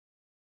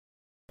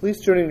Please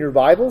turn in your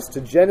Bibles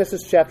to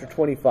Genesis chapter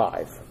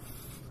 25.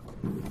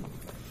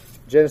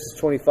 Genesis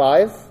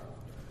 25.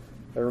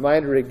 A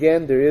reminder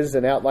again, there is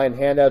an outline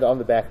handout on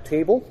the back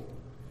table,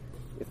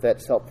 if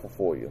that's helpful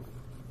for you.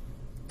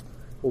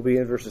 We'll be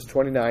in verses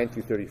 29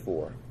 through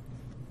 34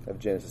 of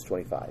Genesis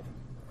 25.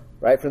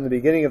 Right from the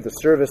beginning of the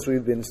service,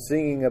 we've been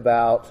singing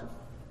about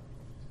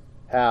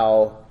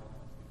how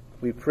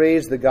we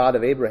praise the God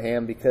of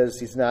Abraham because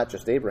he's not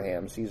just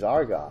Abraham's, he's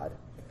our God.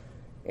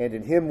 And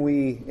in him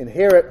we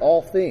inherit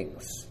all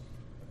things.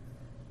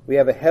 We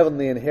have a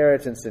heavenly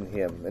inheritance in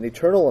him, an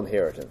eternal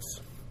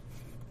inheritance.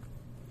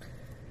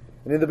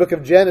 And in the book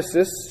of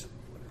Genesis,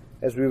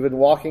 as we've been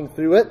walking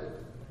through it,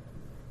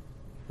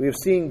 we have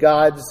seen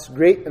God's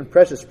great and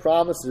precious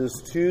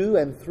promises to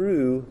and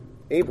through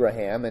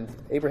Abraham and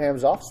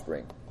Abraham's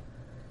offspring.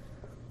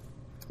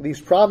 These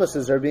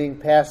promises are being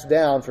passed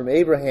down from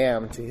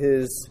Abraham to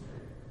his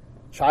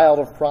child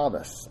of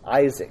promise,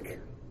 Isaac.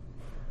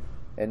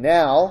 And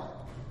now,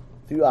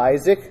 through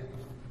Isaac,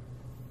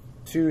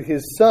 to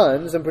his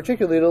sons, and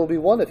particularly it'll be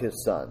one of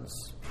his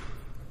sons.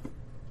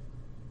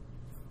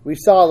 We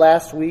saw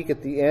last week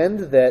at the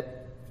end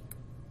that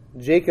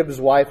Jacob's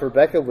wife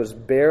Rebekah was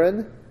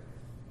barren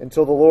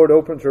until the Lord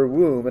opened her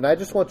womb. And I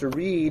just want to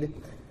read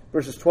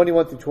verses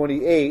 21 through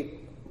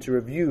 28 to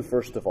review,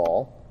 first of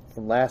all,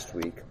 from last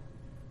week.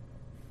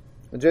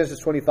 In Genesis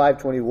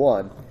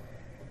 25:21,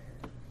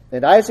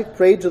 "And Isaac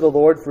prayed to the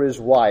Lord for his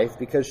wife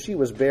because she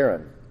was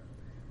barren.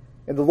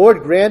 And the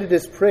Lord granted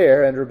his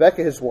prayer, and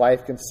Rebekah his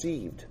wife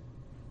conceived.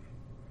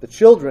 The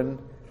children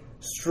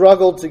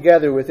struggled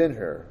together within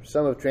her."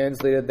 Some have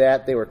translated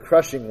that they were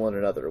crushing one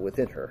another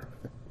within her.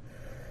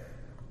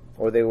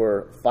 Or they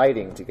were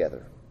fighting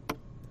together.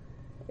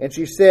 "And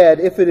she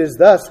said, 'If it is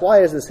thus, why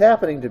is this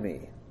happening to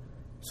me?'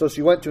 So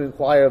she went to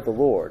inquire of the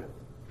Lord.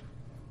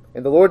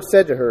 And the Lord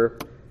said to her,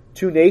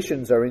 'Two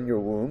nations are in your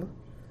womb,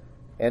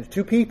 and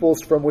two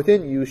peoples from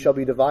within you shall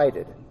be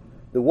divided.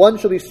 The one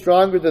shall be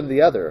stronger than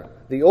the other.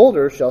 The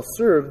older shall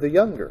serve the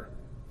younger.'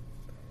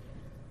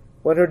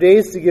 When her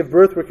days to give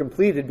birth were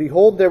completed,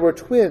 behold, there were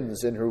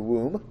twins in her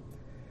womb.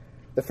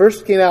 The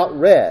first came out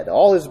red,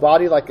 all his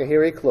body like a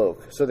hairy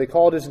cloak, so they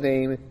called his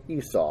name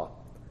Esau.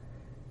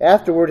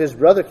 Afterward his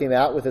brother came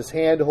out with his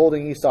hand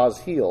holding Esau's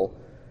heel,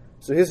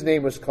 so his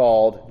name was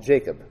called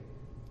Jacob.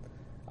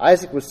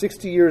 Isaac was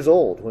 60 years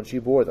old when she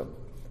bore them.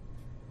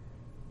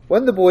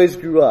 When the boys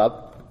grew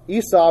up,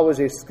 Esau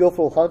was a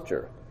skillful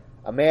hunter,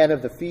 a man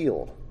of the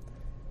field,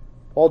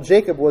 while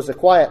Jacob was a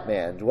quiet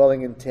man,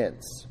 dwelling in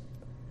tents.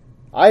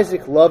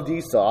 Isaac loved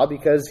Esau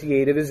because he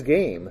ate of his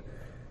game,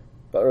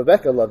 but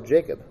Rebekah loved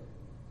Jacob."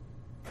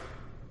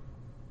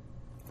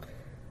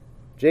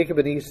 Jacob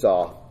and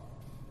Esau.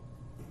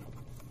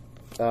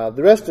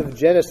 The rest of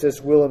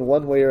Genesis will in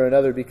one way or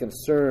another be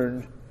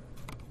concerned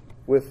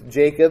with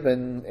Jacob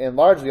and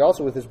largely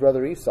also with his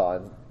brother Esau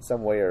in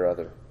some way or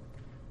other.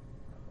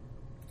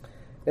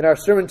 In our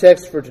sermon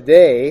text for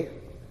today,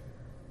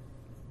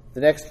 the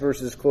next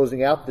verses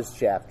closing out this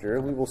chapter,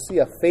 we will see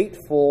a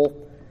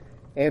fateful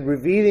and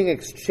revealing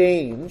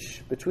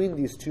exchange between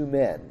these two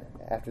men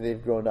after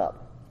they've grown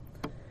up.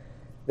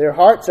 Their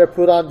hearts are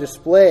put on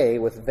display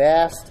with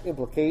vast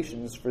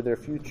implications for their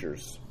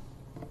futures.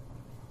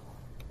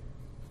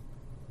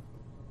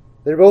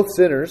 They're both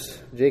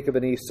sinners, Jacob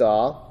and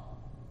Esau,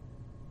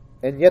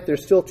 and yet they're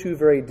still two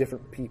very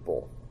different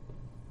people.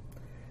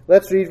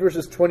 Let's read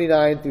verses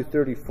 29 through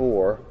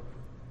 34.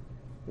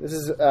 This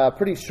is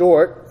pretty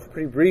short,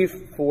 pretty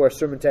brief for a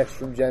sermon text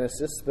from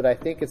Genesis, but I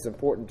think it's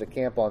important to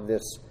camp on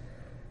this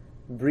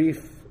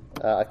brief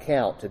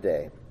account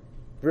today.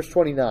 Verse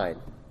 29.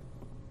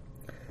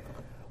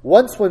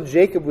 "Once when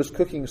Jacob was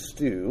cooking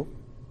stew,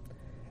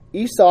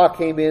 Esau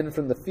came in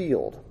from the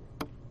field,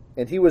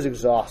 and he was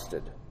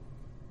exhausted.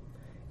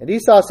 And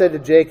Esau said to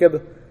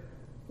Jacob,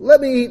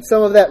 'Let me eat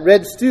some of that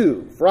red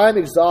stew, for I am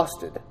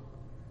exhausted.'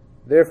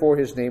 Therefore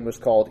his name was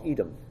called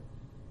Edom.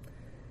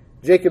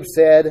 Jacob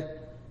said,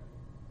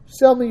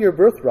 'Sell me your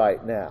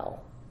birthright now.'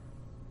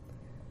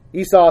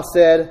 Esau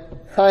said,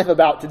 'I am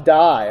about to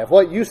die. Of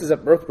what use is a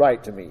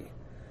birthright to me?'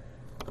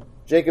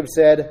 Jacob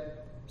said,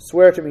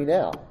 'Swear to me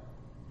now.'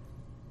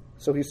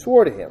 So he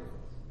swore to him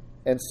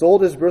and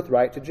sold his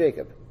birthright to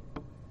Jacob.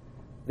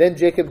 Then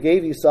Jacob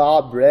gave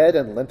Esau bread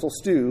and lentil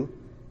stew,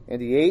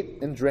 and he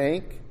ate and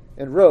drank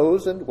and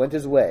rose and went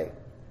his way.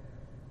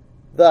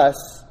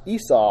 Thus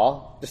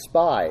Esau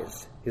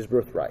despised his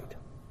birthright."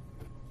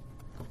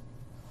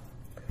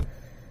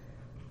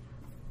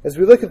 As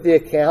we look at the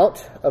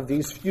account of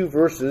these few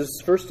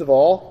verses, first of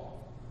all,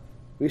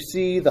 we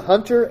see the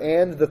hunter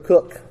and the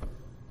cook.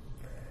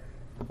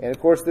 And of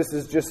course, this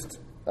is just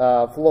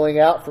flowing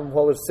out from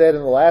what was said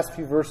in the last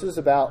few verses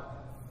about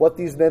what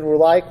these men were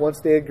like once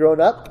they had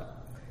grown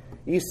up.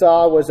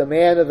 Esau was a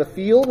man of the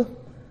field,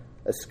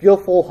 a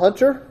skillful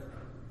hunter,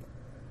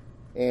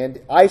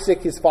 and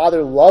Isaac, his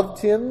father, loved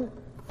him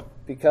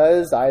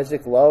because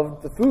Isaac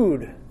loved the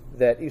food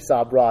that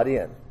Esau brought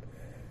in.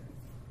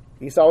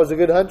 Esau was a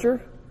good hunter,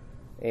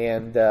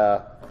 and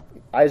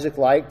Isaac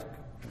liked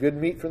good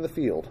meat from the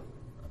field.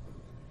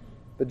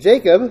 But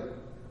Jacob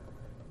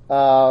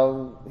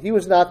He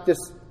was not this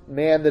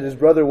man that his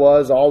brother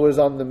was, always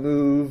on the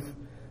move,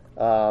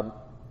 a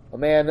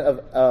man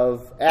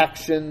of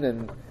action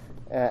and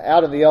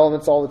out in the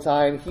elements all the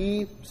time.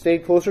 He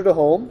stayed closer to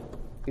home.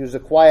 He was a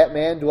quiet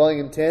man, dwelling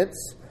in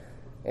tents.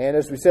 And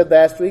as we said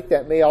last week,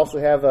 that may also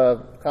have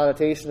a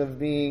connotation of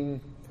being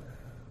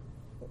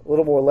a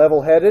little more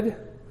level-headed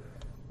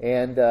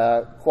and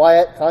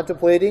quiet,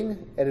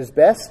 contemplating at his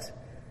best,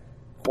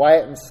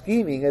 quiet and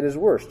scheming at his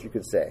worst, you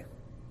could say.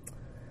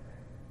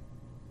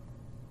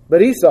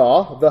 But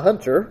Esau, the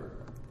hunter,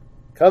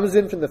 comes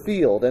in from the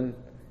field, and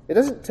it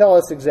doesn't tell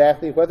us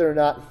exactly whether or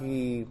not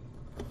he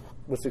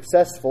was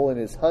successful in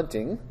his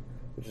hunting,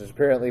 which is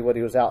apparently what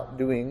he was out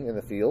doing in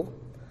the field.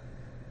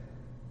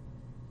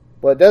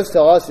 What it does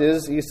tell us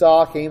is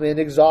Esau came in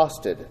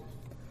exhausted,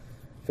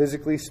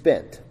 physically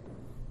spent.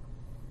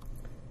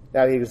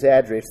 Now he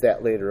exaggerates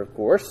that later, of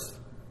course,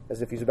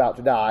 as if he's about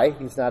to die.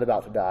 He's not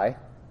about to die,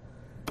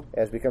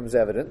 as becomes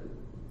evident.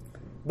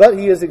 But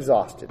he is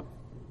exhausted.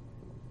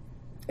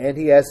 And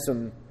he has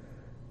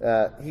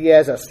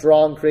a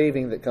strong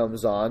craving that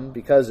comes on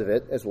because of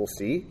it, as we'll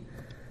see.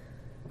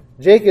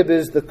 Jacob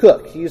is the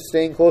cook. He's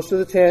staying close to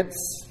the tents,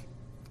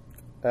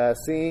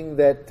 seeing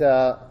that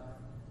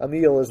a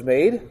meal is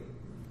made.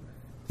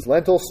 It's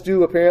lentil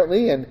stew,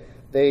 apparently, and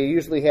they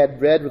usually had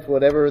bread with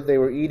whatever they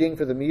were eating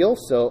for the meal.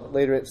 So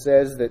later it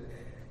says that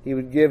he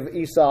would give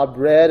Esau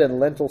bread and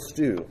lentil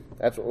stew.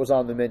 That's what was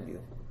on the menu.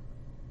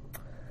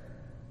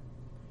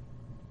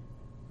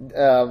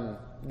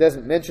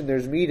 Doesn't mention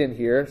there's meat in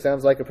here.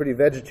 Sounds like a pretty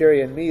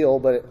vegetarian meal,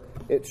 but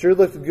it sure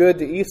looked good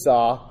to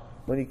Esau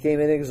when he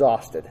came in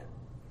exhausted.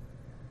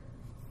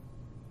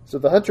 So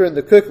the hunter and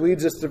the cook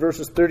leads us to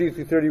verses 30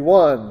 through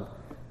 31,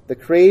 the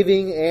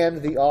craving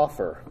and the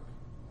offer.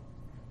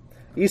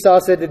 Esau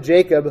said to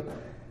Jacob,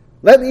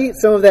 "Let me eat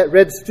some of that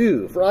red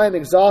stew, for I am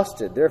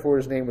exhausted." Therefore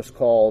his name was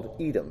called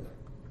Edom,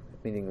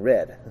 meaning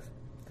red.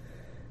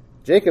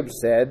 Jacob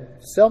said,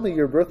 "Sell me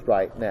your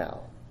birthright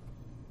now."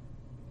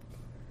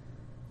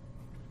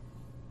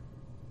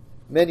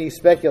 Many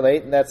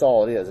speculate, and that's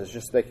all it is. It's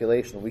just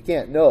speculation. We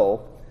can't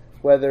know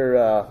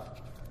whether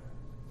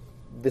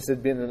this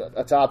had been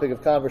a topic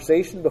of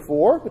conversation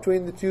before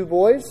between the two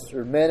boys,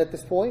 or men at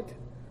this point,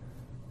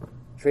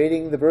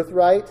 trading the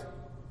birthright.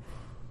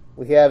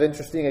 We have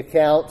interesting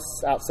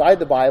accounts outside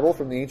the Bible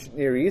from the ancient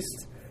Near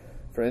East,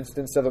 for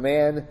instance, of a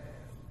man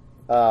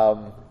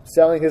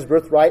selling his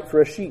birthright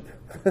for a sheep.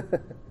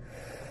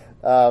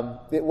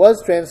 It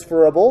was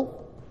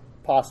transferable,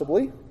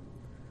 possibly.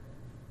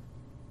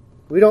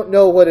 We don't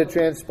know what had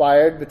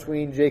transpired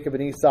between Jacob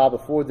and Esau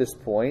before this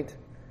point,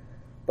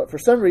 but for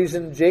some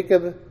reason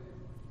Jacob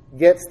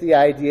gets the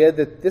idea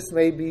that this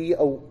may be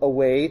a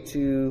way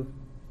to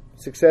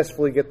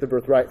successfully get the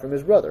birthright from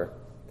his brother.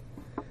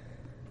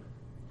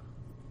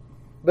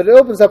 But it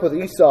opens up with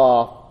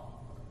Esau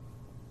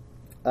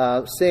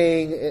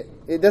saying,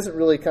 it doesn't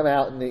really come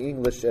out in the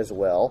English as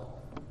well,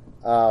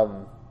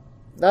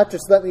 not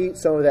just "let me eat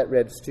some of that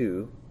red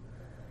stew."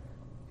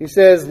 He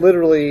says,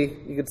 literally,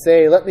 you could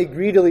say, "Let me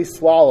greedily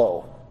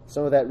swallow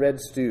some of that red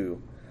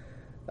stew."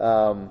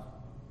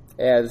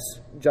 As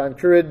John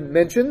Currid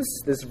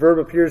mentions, this verb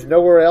appears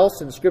nowhere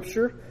else in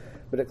Scripture,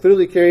 but it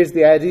clearly carries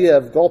the idea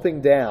of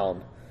gulping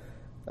down.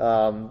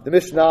 The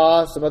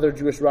Mishnah, some other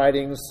Jewish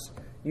writings,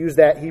 use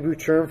that Hebrew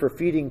term for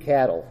feeding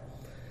cattle.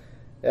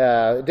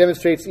 It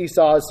demonstrates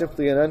Esau is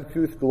simply an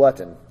uncouth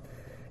glutton.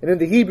 And in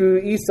the Hebrew,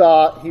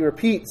 Esau, he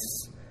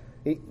repeats,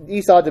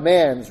 Esau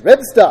demands,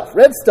 "Red stuff,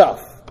 red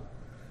stuff."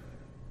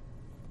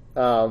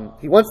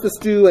 He wants the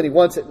stew and he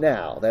wants it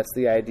now. That's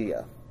the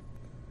idea.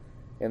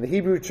 And the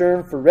Hebrew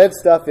term for red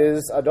stuff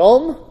is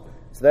Adom,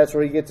 so that's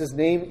where he gets his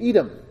name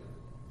Edom.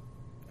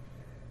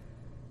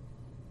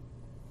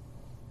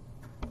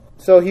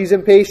 So he's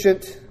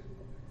impatient.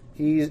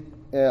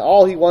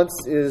 All he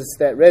wants is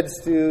that red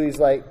stew. He's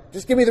like,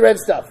 "Just give me the red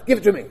stuff. Give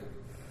it to me.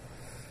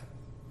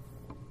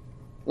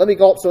 Let me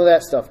gulp some of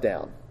that stuff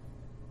down."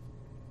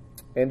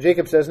 And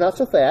Jacob says, "Not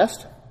so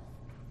fast.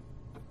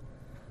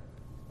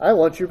 I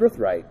want your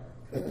birthright.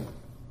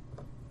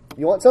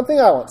 You want something?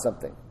 I want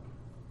something.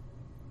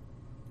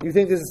 You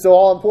think this is so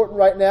all important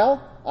right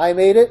now? I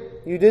made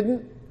it. You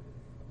didn't?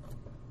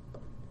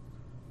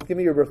 Give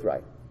me your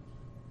birthright."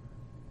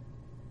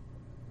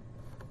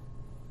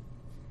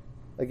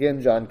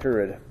 Again, John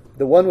Currid.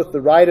 The one with the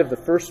right of the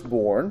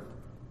firstborn,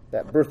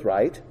 that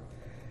birthright,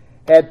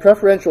 had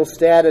preferential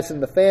status in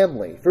the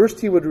family. First,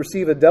 he would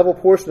receive a double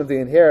portion of the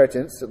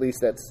inheritance. At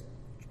least that's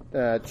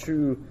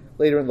true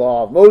later in the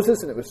law of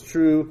Moses, and it was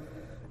true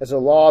as a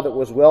law that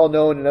was well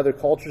known in other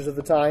cultures of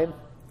the time.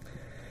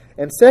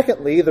 And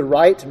secondly, the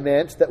right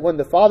meant that when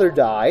the father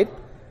died,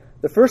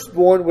 the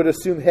firstborn would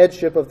assume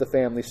headship of the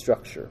family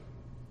structure.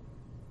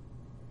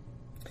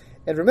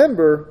 And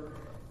remember,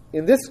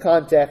 in this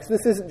context,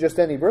 this isn't just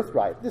any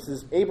birthright. This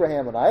is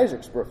Abraham and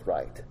Isaac's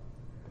birthright.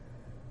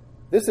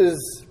 This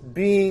is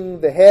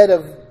being the head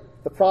of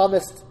the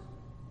promised,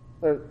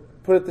 or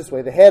put it this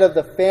way, the head of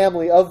the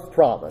family of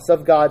promise,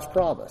 of God's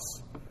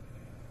promise.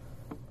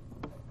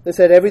 This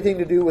had everything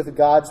to do with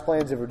God's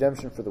plans of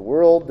redemption for the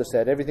world. This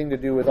had everything to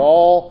do with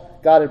all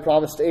God had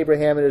promised to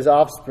Abraham and his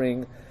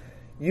offspring.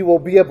 You will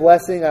be a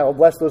blessing. I will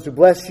bless those who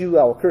bless you.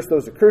 I will curse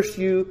those who curse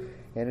you.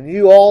 And in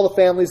you all the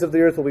families of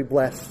the earth will be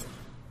blessed.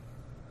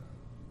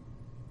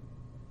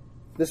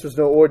 This was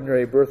no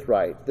ordinary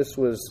birthright. This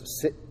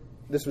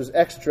was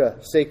extra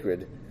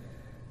sacred,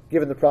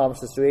 given the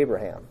promises to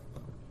Abraham.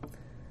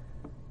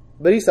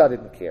 But Esau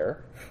didn't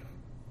care.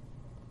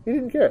 He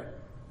didn't care.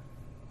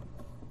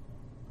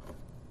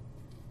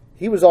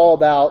 He was all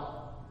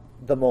about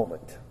the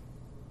moment.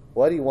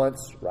 What he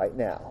wants right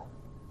now.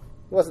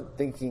 He wasn't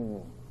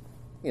thinking,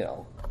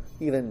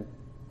 even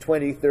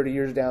 20, 30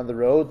 years down the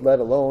road, let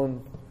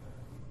alone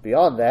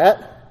beyond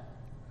that.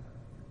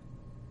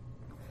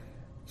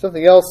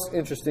 Something else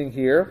interesting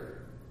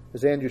here,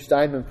 as Andrew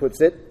Steinman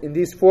puts it, in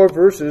these 4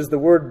 verses, the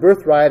word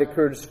birthright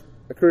occurs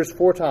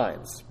 4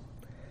 times.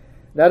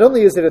 Not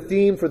only is it a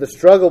theme for the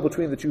struggle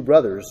between the 2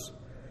 brothers,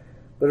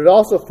 but it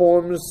also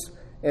forms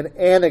an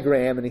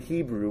anagram in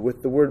Hebrew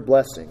with the word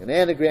blessing. An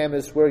anagram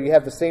is where you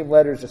have the same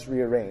letters just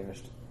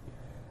rearranged.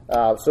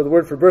 So the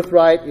word for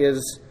birthright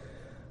is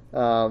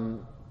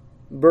barakah.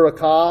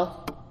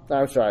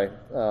 I'm sorry.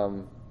 I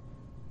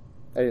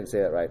didn't say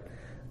that right.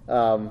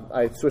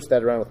 I switched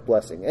that around with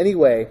blessing.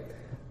 Anyway,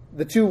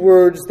 the 2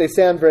 words, they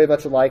sound very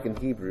much alike in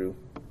Hebrew.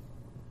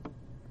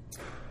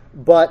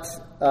 But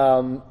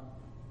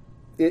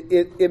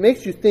it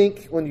makes you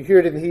think, when you hear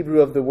it in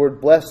Hebrew, of the word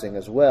blessing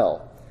as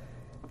well.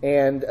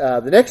 And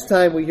the next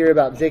time we hear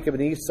about Jacob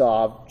and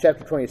Esau,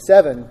 chapter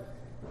 27,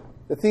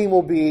 the theme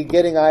will be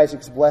getting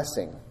Isaac's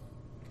blessing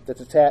that's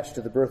attached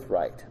to the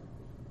birthright.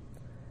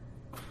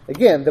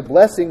 Again, the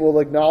blessing will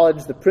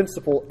acknowledge the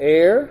principal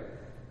heir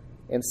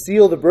and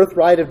seal the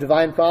birthright of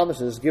divine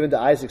promises given to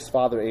Isaac's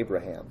father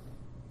Abraham.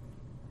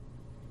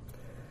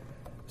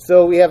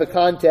 So we have a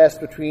contest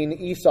between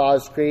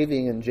Esau's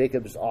craving and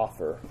Jacob's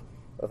offer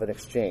of an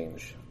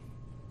exchange.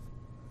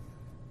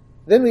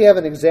 Then we have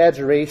an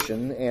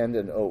exaggeration and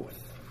an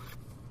oath.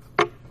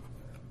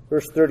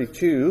 Verse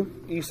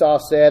 32, Esau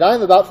said, I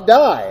am about to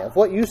die. Of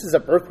what use is a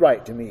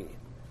birthright to me?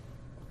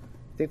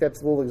 Think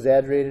that's a little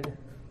exaggerated?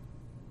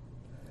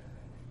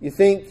 You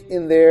think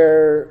in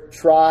their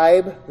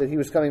tribe that he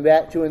was coming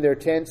back to, in their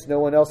tents, no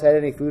one else had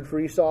any food for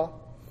Esau?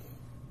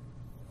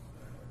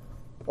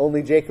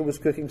 Only Jacob was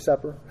cooking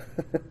supper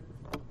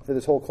for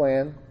this whole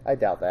clan? I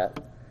doubt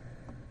that.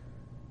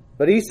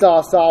 But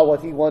Esau saw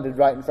what he wanted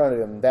right in front of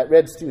him. That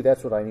red stew,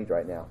 that's what I need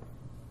right now.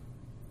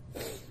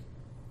 It's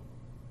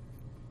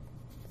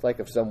like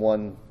if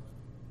someone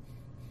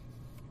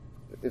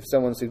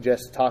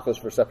suggests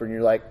tacos for supper and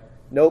you're like,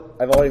 nope,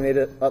 I've already made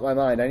up my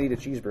mind. I need a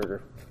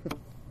cheeseburger.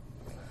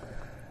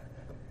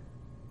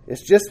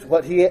 It's just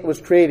what he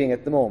was craving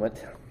at the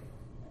moment.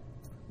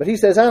 But he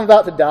says, I'm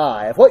about to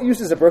die. Of what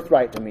use is a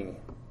birthright to me?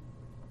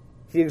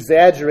 He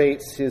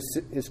exaggerates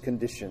his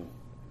condition.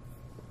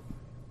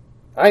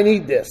 I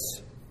need this.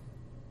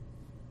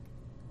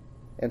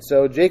 And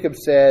so Jacob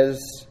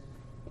says,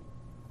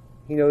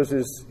 he knows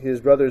his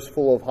brother's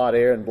full of hot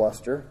air and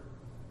bluster.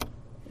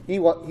 He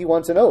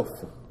wants an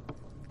oath.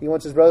 He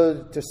wants his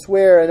brother to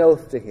swear an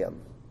oath to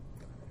him.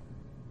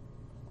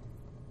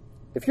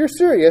 If you're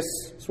serious,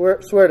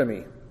 swear to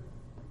me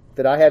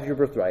that I have your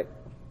birthright.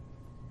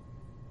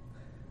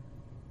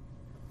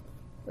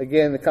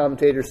 Again, the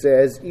commentator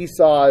says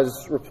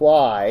Esau's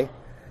reply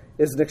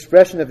is an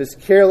expression of his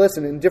careless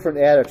and indifferent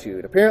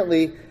attitude.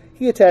 Apparently,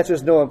 he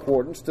attaches no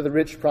importance to the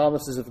rich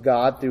promises of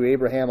God through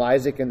Abraham,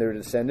 Isaac, and their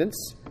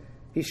descendants.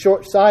 He's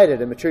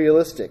short-sighted and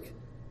materialistic.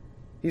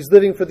 He's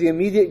living for the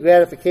immediate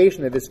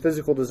gratification of his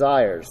physical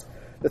desires.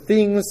 The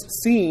things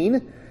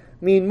seen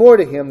mean more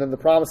to him than the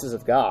promises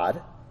of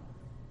God.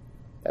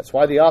 That's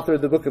why the author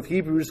of the book of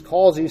Hebrews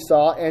calls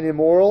Esau an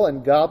immoral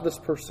and godless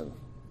person.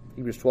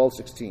 Hebrews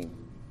 12:16.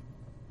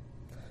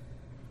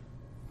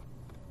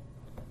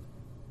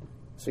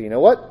 So you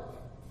know what?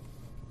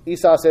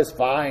 Esau says,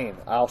 fine,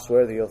 I'll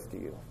swear the oath to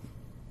you.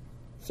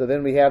 So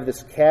then we have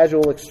this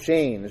casual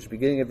exchange,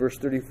 beginning at verse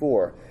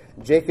 34.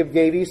 Jacob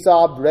gave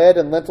Esau bread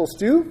and lentil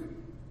stew,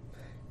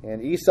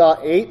 and Esau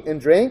ate and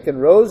drank and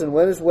rose and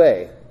went his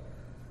way.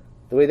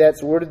 The way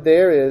that's worded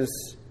there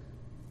is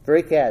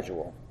very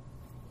casual.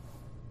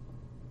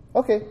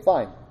 Okay,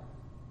 fine.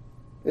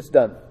 It's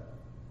done.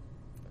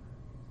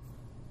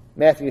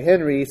 Matthew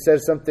Henry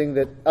says something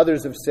that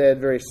others have said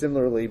very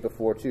similarly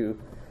before too.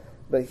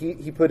 But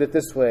he put it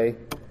this way.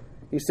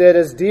 He said,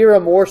 as dear a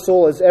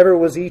morsel as ever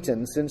was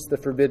eaten since the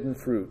forbidden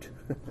fruit.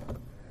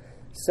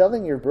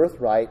 Selling your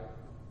birthright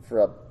for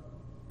a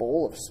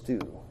bowl of stew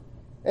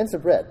and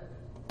some bread.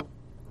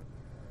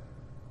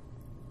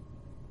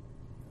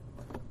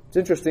 It's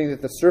interesting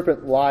that the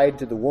serpent lied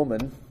to the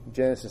woman,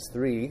 Genesis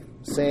 3,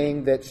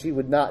 saying that she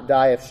would not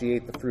die if she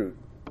ate the fruit.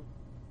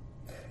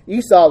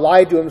 Esau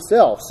lied to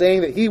himself,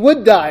 saying that he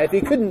would die if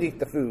he couldn't eat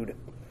the food.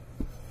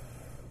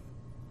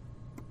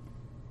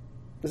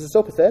 This is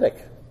so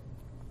pathetic.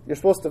 You're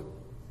supposed to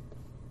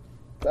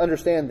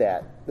understand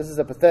that. This is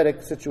a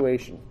pathetic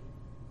situation.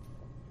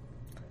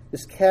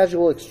 This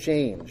casual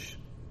exchange.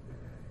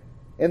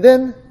 And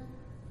then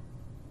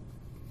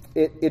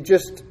it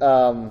just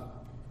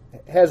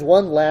has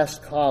one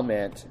last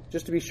comment,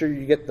 just to be sure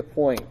you get the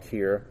point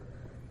here.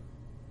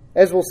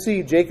 As we'll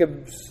see,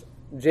 Jacob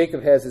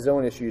has his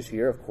own issues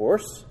here, of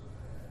course.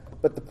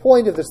 But the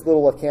point of this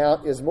little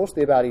account is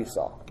mostly about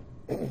Esau.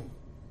 It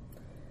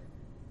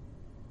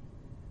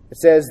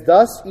says,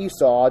 "Thus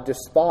Esau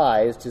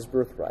despised his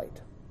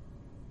birthright."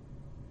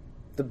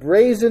 The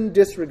brazen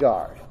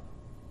disregard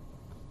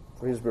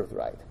for his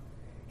birthright.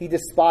 He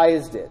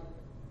despised it.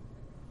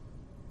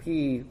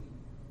 He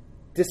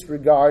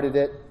disregarded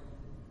it.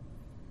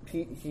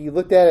 He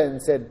looked at it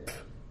and said,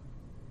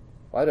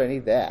 "Why do I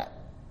need that?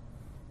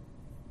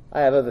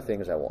 I have other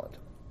things I want."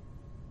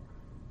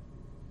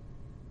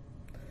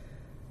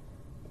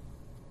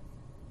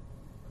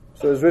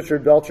 So as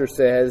Richard Belcher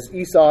says,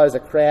 Esau is a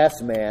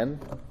crass man,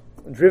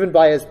 driven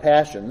by his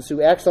passions, who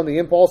acts on the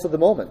impulse of the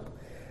moment.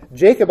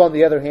 Jacob, on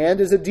the other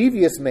hand, is a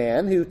devious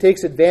man who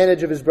takes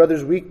advantage of his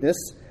brother's weakness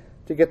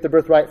to get the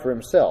birthright for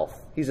himself.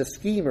 He's a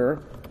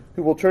schemer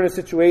who will turn a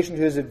situation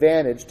to his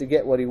advantage to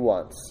get what he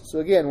wants. So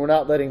again, we're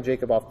not letting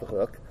Jacob off the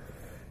hook.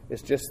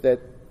 It's just that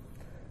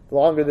the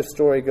longer the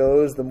story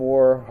goes, the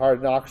more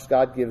hard knocks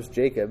God gives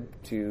Jacob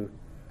to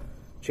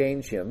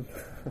change him.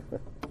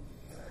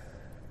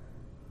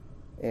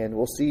 And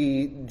we'll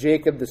see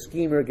Jacob the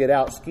schemer get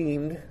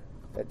out-schemed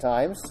at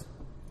times.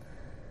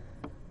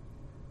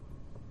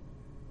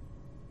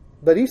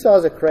 But Esau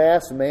is a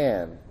crass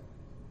man.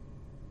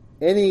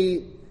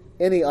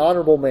 Any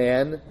honorable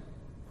man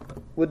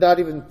would not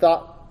even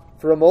thought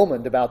for a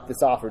moment about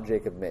this offer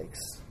Jacob makes.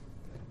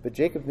 But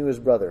Jacob knew his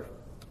brother.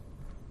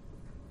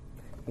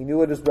 He knew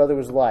what his brother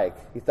was like.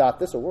 He thought,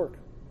 this will work.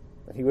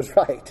 And he was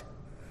right.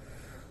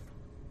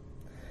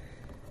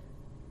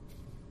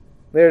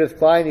 Meredith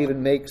Klein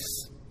even makes,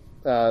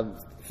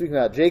 speaking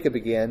about Jacob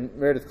again,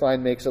 Meredith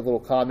Klein makes a little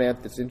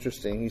comment that's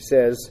interesting. He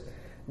says,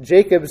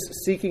 Jacob's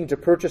seeking to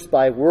purchase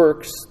by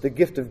works the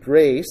gift of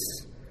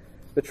grace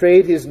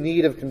betrayed his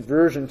need of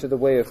conversion to the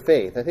way of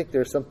faith. I think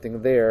there's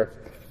something there,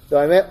 though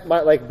I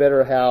might like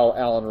better how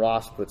Alan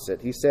Ross puts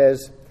it. He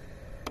says,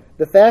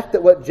 the fact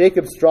that what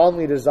Jacob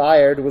strongly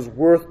desired was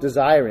worth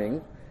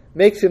desiring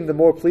makes him the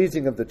more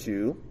pleasing of the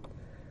two.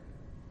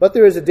 But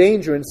there is a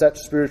danger in such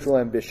spiritual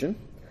ambition.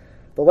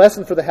 The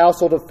lesson for the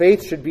household of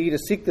faith should be to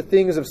seek the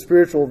things of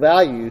spiritual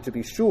value, to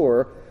be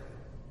sure,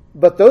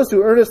 but those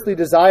who earnestly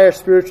desire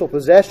spiritual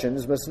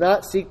possessions must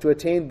not seek to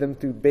attain them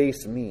through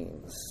base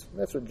means.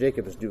 That's what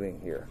Jacob is doing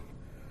here.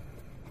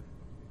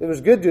 It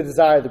was good to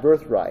desire the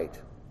birthright.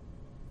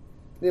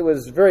 It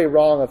was very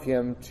wrong of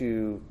him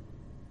to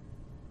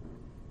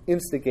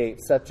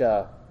instigate such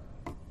a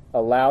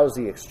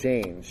lousy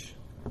exchange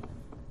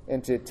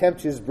and to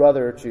tempt his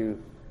brother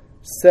to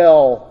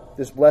sell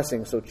this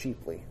blessing so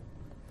cheaply.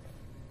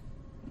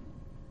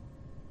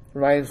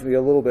 Reminds me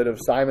a little bit of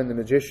Simon the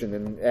magician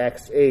in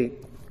Acts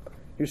 8,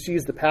 who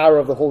sees the power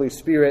of the Holy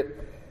Spirit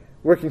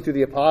working through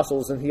the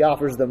apostles, and he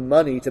offers them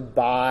money to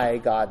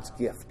buy God's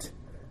gift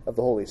of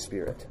the Holy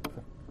Spirit.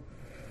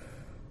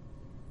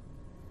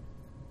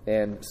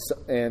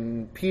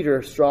 And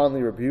Peter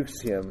strongly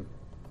rebukes him,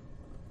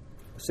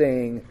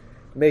 saying,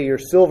 "May your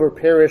silver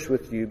perish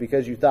with you,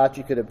 because you thought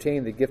you could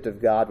obtain the gift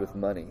of God with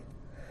money."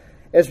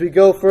 As we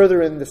go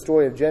further in the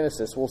story of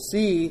Genesis, we'll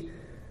see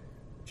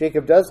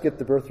Jacob does get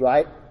the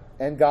birthright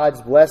and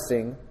God's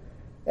blessing.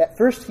 At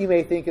first he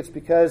may think it's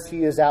because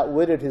he has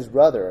outwitted his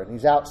brother and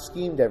he's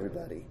out-schemed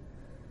everybody.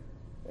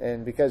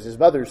 And because his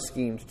mother's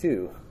schemed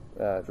too.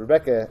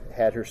 Rebekah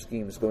had her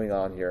schemes going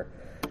on here.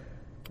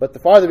 But the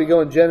farther we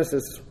go in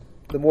Genesis,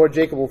 the more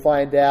Jacob will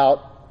find out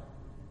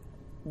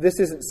this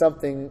isn't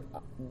something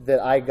that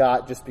I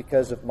got just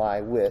because of my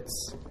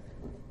wits.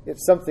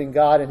 It's something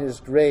God in his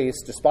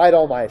grace, despite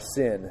all my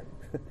sin,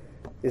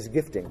 is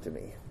gifting to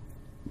me.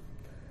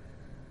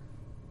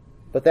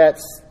 But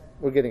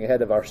we're getting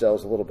ahead of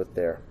ourselves a little bit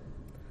there.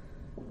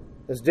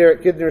 As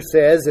Derek Kidner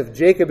says, if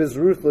Jacob is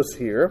ruthless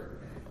here,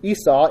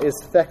 Esau is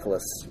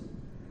feckless.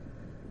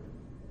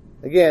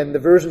 Again, the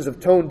versions have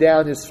toned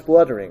down his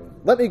spluttering.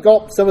 Let me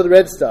gulp some of the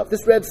red stuff,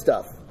 this red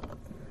stuff.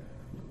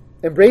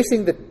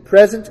 Embracing the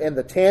present and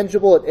the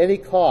tangible at any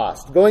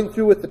cost, going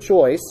through with the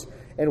choice,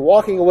 and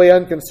walking away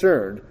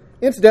unconcerned,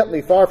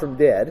 incidentally far from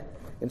dead,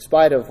 in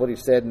spite of what he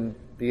said in the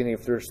beginning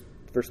of verse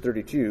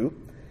 32,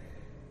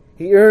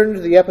 he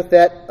earned the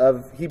epithet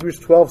of Hebrews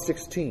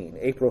 12:16,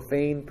 a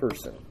profane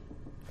person.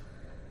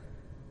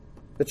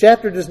 The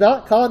chapter does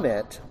not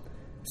comment,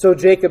 so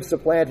Jacob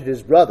supplanted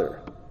his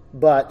brother,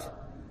 but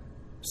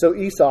so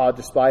Esau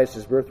despised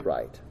his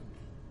birthright.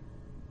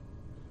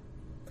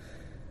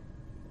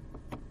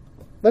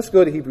 Let's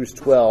go to Hebrews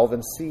 12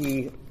 and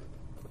see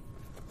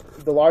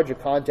the larger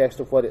context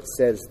of what it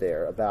says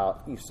there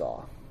about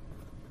Esau.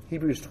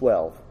 Hebrews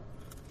 12,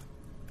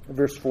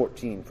 verse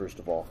 14, first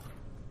of all.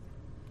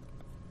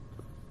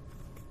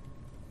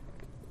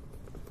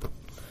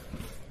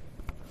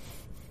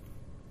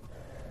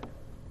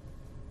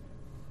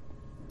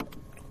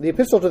 The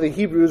epistle to the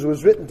Hebrews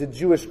was written to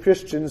Jewish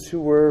Christians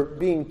who were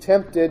being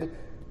tempted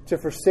to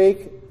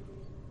forsake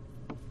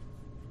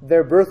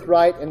their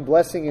birthright and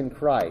blessing in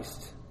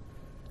Christ,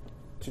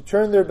 to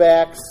turn their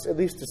backs, at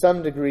least to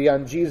some degree,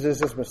 on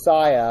Jesus as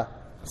Messiah,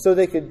 so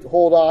they could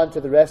hold on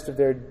to the rest of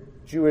their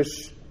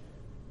Jewish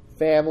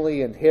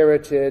family and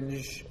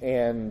heritage,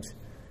 and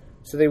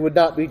so they would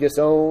not be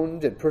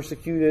disowned and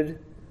persecuted.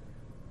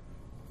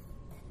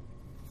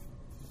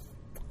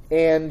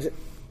 And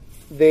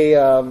they,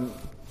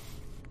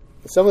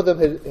 some of them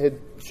had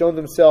shown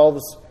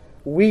themselves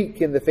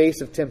weak in the face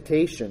of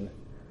temptation.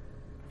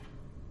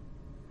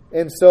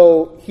 And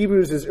so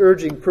Hebrews is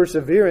urging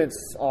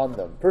perseverance on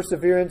them,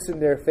 perseverance in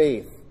their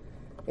faith,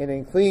 and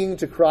in clinging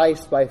to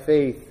Christ by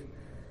faith.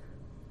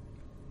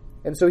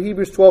 And so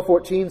Hebrews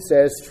 12:14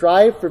 says,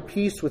 "Strive for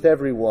peace with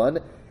everyone,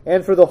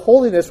 and for the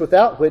holiness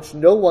without which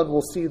no one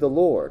will see the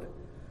Lord."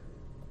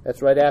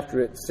 That's right after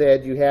it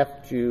said you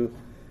have to,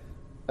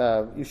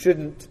 you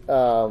shouldn't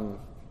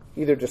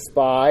either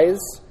despise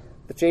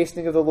the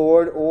chastening of the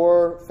Lord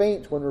or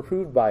faint when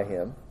reproved by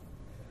Him.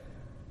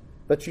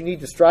 But you need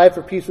to strive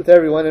for peace with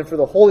everyone and for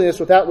the holiness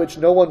without which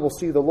no one will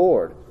see the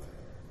Lord.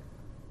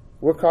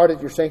 Work hard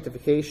at your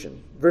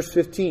sanctification. Verse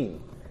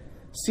 15,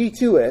 see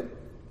to it,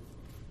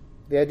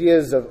 the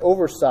ideas of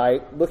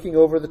oversight, looking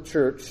over the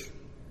church,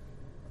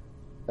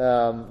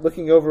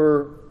 looking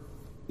over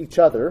each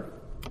other,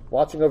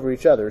 watching over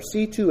each other.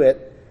 See to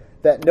it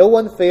that no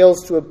one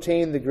fails to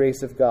obtain the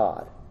grace of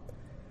God,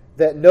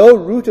 that no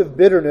root of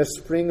bitterness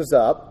springs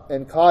up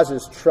and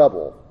causes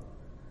trouble,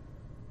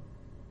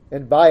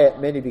 and by it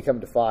many become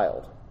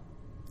defiled.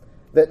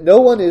 That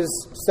no one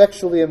is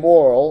sexually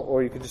immoral,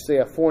 or you could just say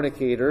a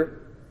fornicator.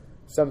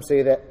 Some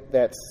say that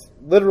that's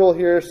literal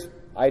here.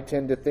 I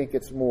tend to think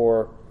it's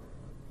more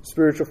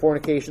spiritual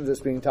fornications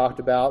that's being talked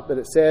about. But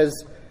it says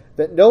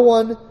that no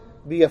one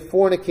be a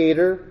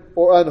fornicator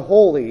or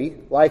unholy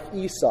like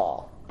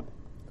Esau,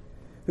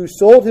 who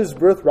sold his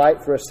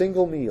birthright for a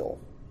single meal.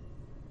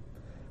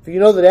 For you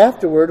know that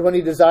afterward, when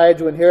he desired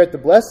to inherit the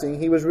blessing,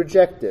 he was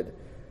rejected,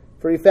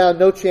 for he found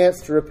no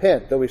chance to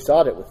repent, though he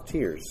sought it with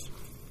tears.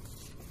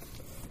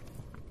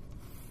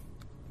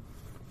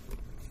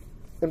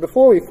 And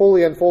before we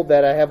fully unfold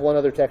that, I have one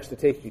other text to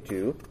take you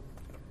to,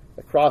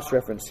 a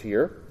cross-reference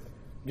here.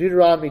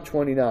 Deuteronomy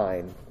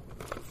 29,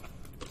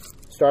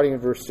 starting in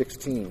verse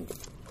 16.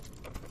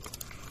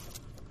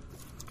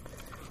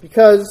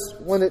 Because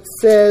when it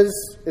says,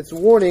 it's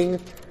warning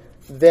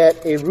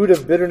that a root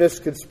of bitterness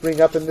could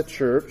spring up in the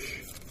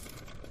church,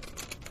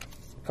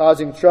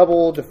 causing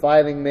trouble,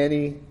 defiling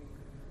many.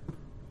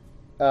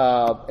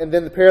 And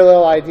then the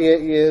parallel idea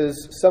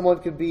is someone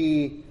could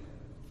be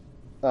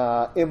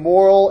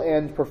immoral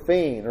and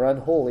profane or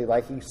unholy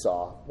like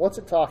Esau. What's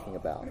it talking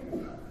about?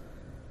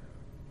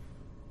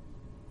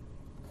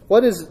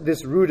 What is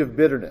this root of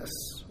bitterness?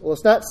 Well,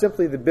 it's not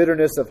simply the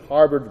bitterness of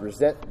harbored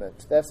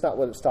resentment. That's not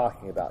what it's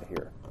talking about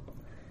here.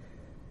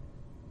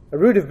 A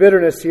root of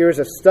bitterness here is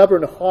a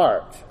stubborn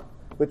heart,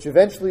 which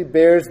eventually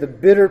bears the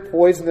bitter,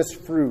 poisonous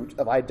fruit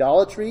of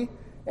idolatry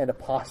and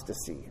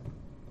apostasy.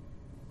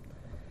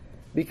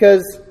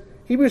 Because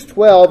Hebrews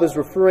 12 is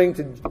referring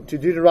to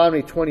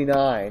Deuteronomy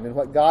 29 and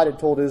what God had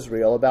told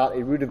Israel about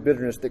a root of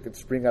bitterness that could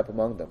spring up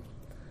among them.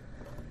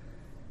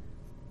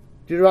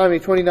 Deuteronomy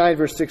 29,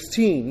 verse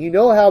 16, you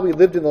know how we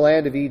lived in the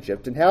land of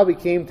Egypt, and how we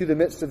came through the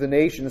midst of the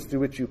nations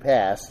through which you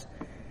passed.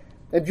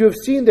 And you have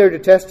seen their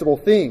detestable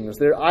things,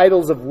 their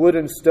idols of wood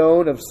and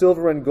stone, of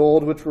silver and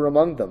gold, which were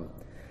among them.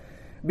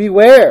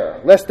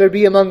 Beware, lest there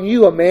be among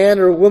you a man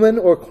or woman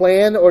or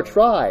clan or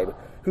tribe,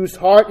 whose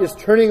heart is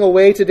turning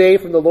away today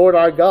from the Lord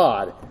our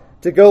God,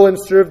 to go and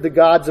serve the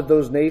gods of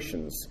those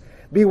nations.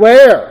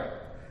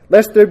 Beware,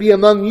 lest there be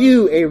among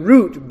you a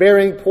root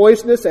bearing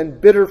poisonous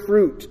and bitter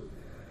fruit.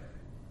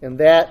 And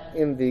that,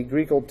 in the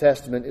Greek Old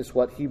Testament, is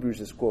what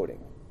Hebrews is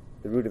quoting,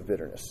 the root of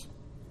bitterness.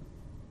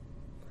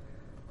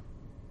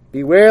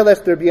 Beware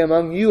lest there be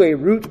among you a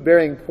root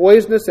bearing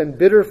poisonous and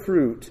bitter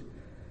fruit,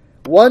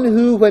 one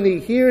who, when he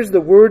hears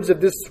the words of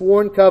this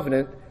sworn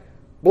covenant,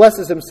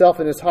 blesses himself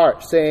in his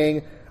heart,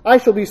 saying, I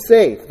shall be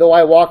safe, though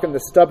I walk in the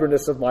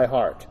stubbornness of my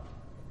heart.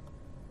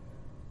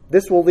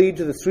 This will lead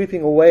to the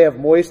sweeping away of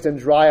moist and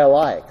dry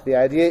alike. The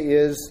idea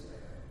is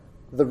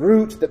the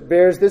root that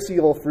bears this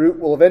evil fruit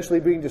will eventually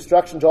bring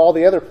destruction to all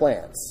the other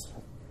plants,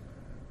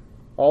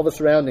 all the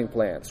surrounding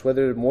plants,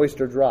 whether moist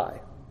or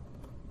dry.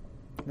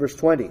 Verse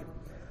 20,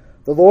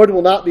 the Lord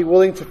will not be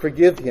willing to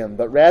forgive him,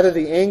 but rather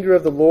the anger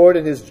of the Lord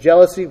and his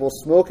jealousy will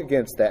smoke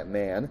against that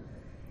man,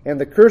 and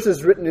the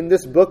curses written in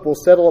this book will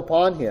settle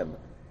upon him,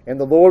 and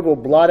the Lord will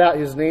blot out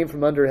his name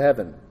from under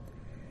heaven.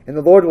 And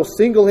the Lord will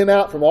single him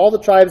out from all the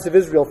tribes of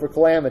Israel for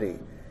calamity,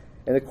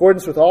 in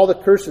accordance with all the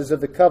curses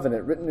of the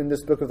covenant written in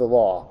this book of the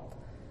law.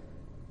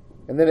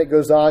 And then it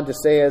goes on to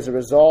say, as a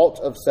result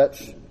of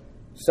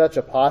such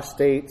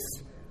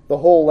apostates, the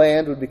whole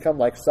land would become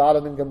like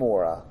Sodom and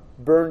Gomorrah,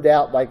 burned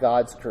out by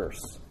God's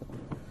curse.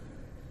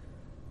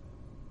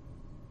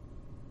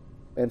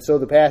 And so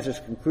the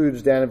passage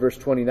concludes down in verse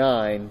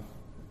 29,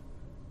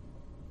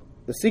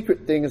 the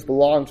secret things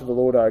belong to the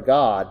Lord our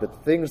God, but the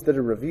things that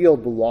are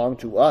revealed belong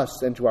to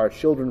us and to our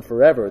children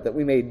forever, that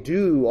we may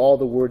do all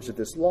the words of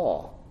this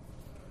law.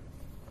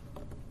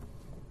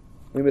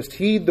 We must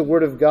heed the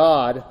word of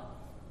God,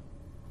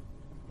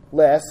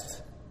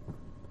 lest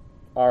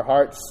our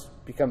hearts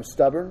become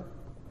stubborn,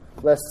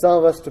 lest some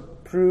of us to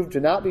prove to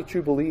not be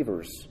true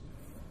believers,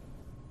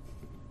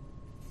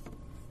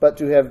 but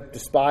to have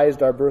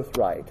despised our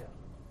birthright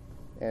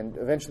and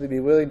eventually be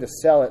willing to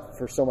sell it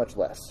for so much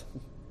less.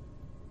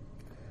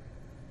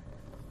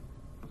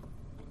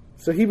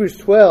 So Hebrews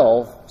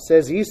 12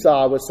 says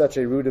Esau was such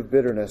a root of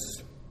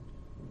bitterness.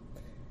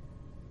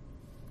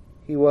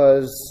 He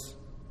was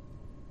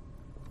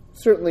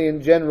certainly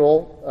in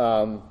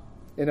general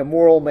an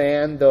immoral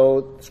man,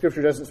 though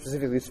Scripture doesn't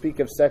specifically speak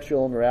of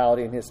sexual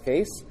immorality in his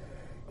case.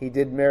 He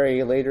did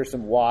marry later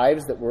some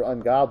wives that were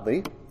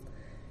ungodly.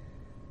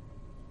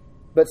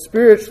 But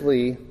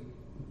spiritually,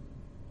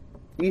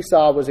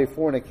 Esau was a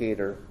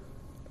fornicator.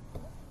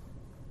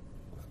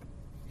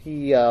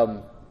 He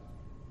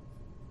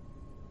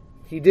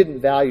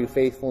didn't value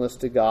faithfulness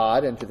to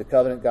God and to the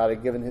covenant God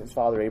had given his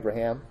father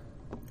Abraham.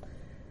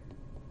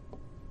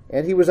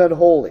 And he was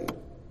unholy.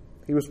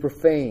 He was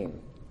profane.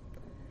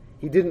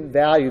 He didn't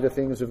value the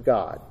things of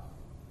God.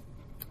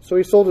 So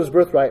he sold his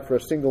birthright for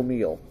a single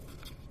meal.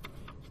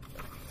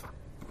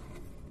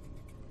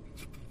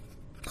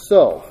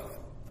 So,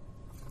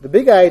 the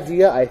big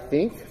idea, I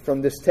think,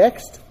 from this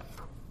text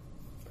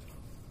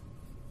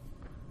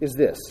is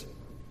this.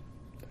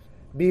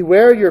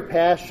 Beware your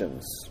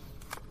passions,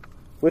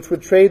 which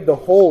would trade the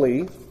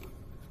holy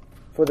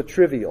for the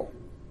trivial.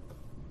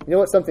 You know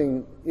what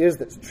something is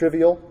that's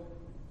trivial?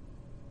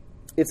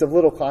 It's of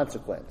little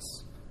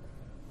consequence.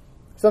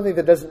 Something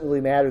that doesn't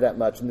really matter that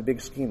much in the big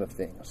scheme of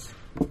things.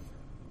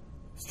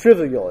 It's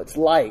trivial, it's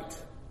light,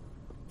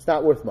 it's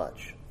not worth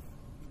much.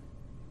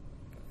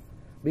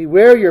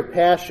 Beware your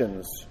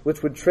passions,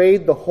 which would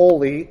trade the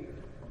holy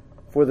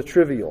for the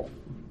trivial.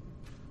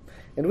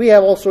 And we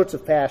have all sorts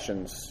of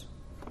passions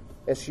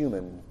as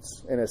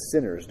humans and as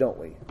sinners, don't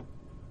we?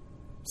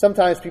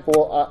 Sometimes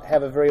people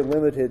have a very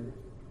limited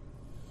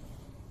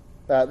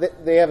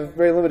they have a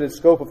very limited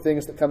scope of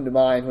things that come to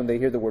mind when they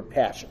hear the word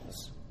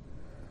passions.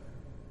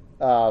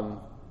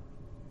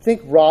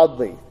 Think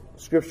broadly,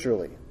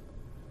 scripturally.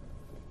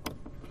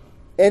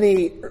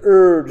 Any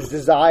urge,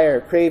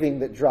 desire, craving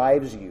that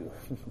drives you,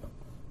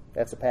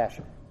 that's a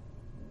passion.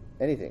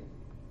 Anything.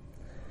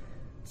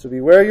 So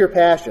beware your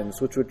passions,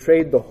 which would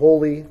trade the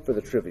holy for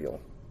the trivial.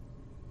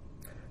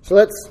 So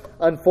let's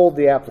unfold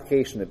the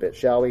application a bit,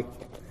 shall we?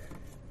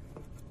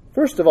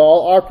 First of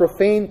all, our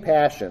profane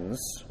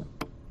passions,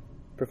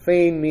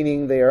 profane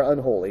meaning they are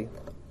unholy,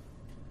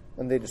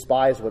 and they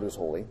despise what is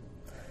holy.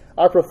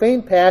 Our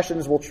profane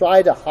passions will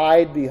try to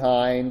hide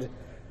behind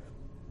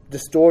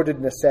distorted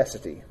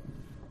necessity.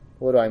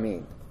 What do I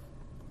mean?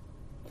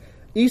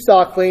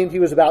 Esau claimed he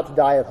was about to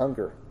die of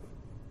hunger.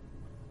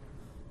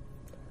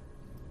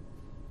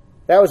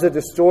 That was a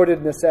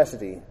distorted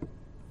necessity.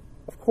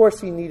 Of course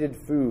he needed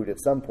food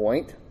at some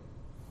point.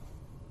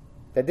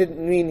 That didn't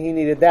mean he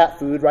needed that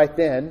food right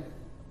then.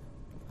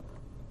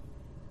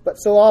 But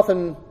so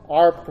often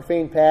our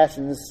profane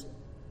passions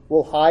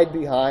will hide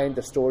behind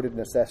distorted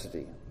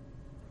necessity.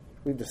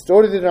 We've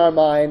distorted in our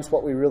minds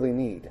what we really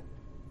need.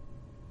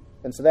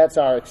 And so that's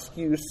our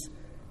excuse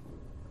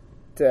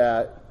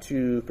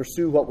to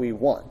pursue what we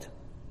want.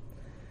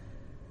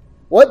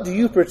 What do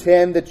you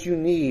pretend that you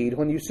need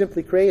when you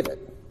simply crave it?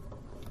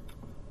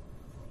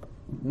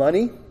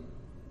 Money?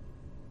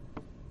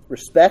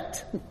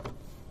 Respect?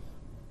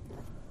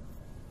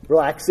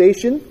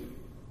 Relaxation?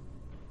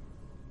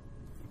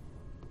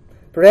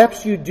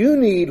 Perhaps you do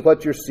need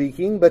what you're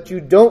seeking, but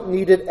you don't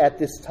need it at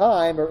this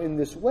time or in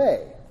this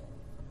way.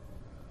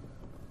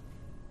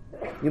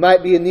 You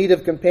might be in need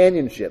of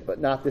companionship, but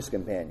not this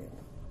companion.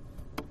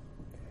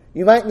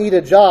 You might need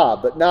a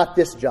job, but not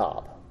this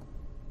job.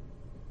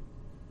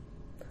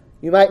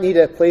 You might need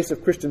a place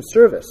of Christian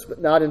service, but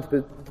not in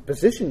the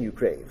position you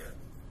crave.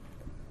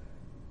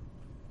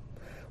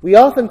 We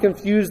often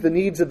confuse the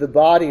needs of the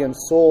body and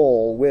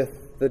soul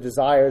with the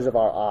desires of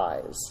our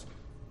eyes.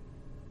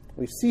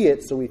 We see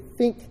it, so we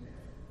think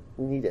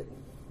we need it.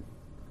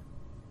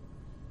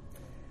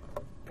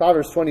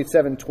 Proverbs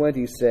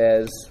 27:20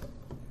 says,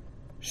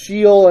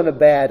 Sheol and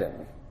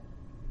Abaddon,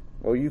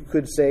 or you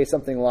could say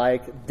something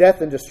like,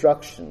 death and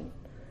destruction,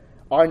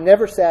 are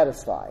never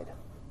satisfied.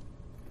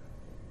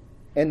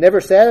 And never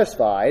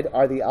satisfied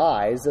are the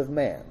eyes of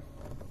man.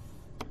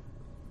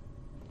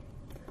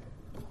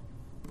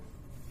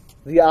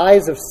 The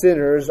eyes of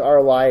sinners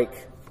are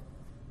like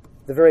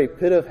the very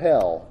pit of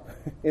hell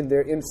in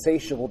their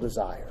insatiable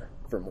desire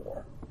for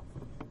more.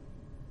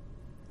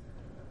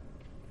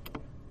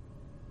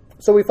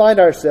 So we find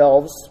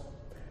ourselves,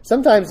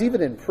 sometimes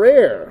even in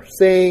prayer,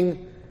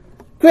 saying,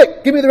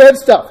 quick, give me the red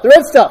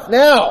stuff,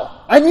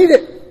 now, I need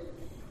it.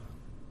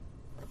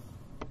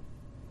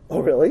 Oh,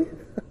 really?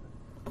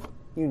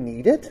 You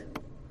need it?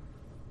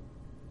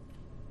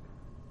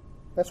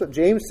 That's what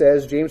James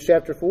says, James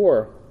chapter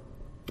 4,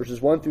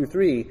 verses 1 through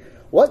 3.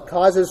 What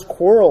causes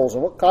quarrels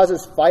and what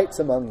causes fights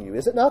among you?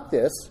 Is it not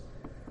this,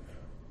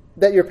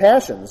 that your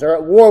passions are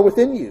at war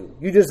within you?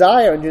 You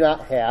desire and do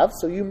not have,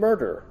 so you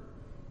murder.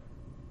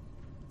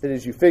 that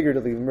is, you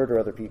figuratively murder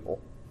other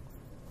people.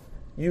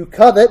 You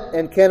covet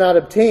and cannot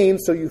obtain,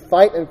 so you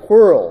fight and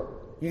quarrel.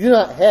 You do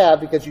not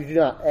have because you do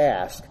not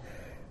ask.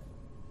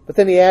 But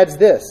then he adds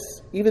this,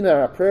 even in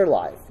our prayer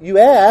life. You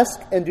ask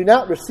and do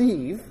not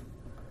receive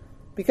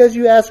because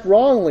you ask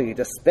wrongly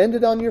to spend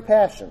it on your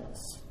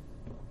passions.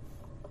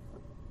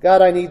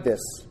 God, I need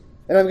this.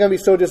 And I'm going to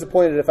be so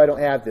disappointed if I don't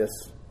have this.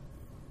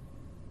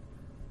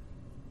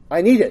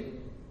 I need it.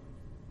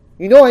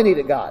 You know I need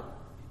it, God.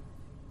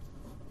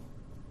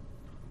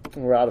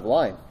 And we're out of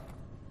line.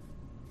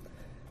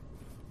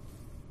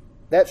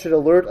 That should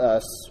alert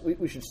us.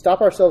 We should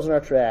stop ourselves in our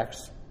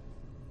tracks.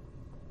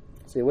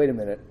 Say, wait a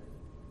minute.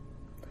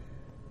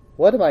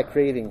 What am I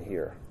craving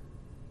here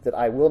that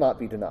I will not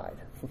be denied?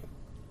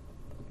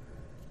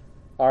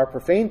 Our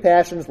profane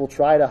passions will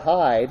try to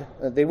hide.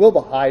 They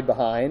will hide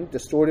behind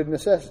distorted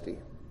necessity.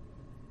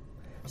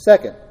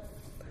 Second,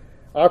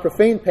 our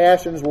profane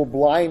passions will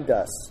blind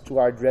us to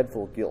our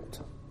dreadful guilt.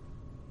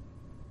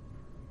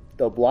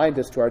 They'll blind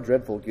us to our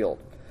dreadful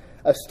guilt.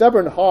 A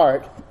stubborn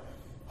heart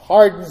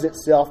hardens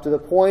itself to the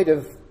point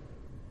of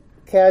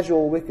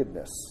casual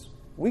wickedness.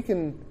 We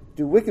can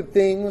do wicked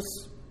things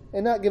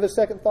and not give a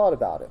second thought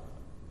about it.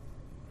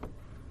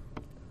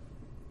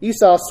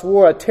 Esau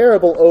swore a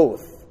terrible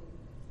oath,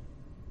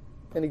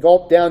 and he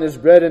gulped down his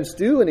bread and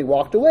stew, and he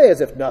walked away as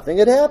if nothing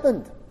had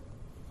happened.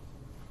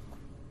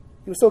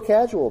 He was so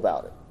casual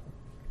about it.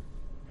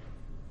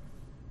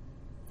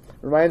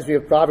 Reminds me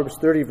of Proverbs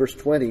 30, verse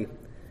 20.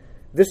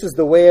 This is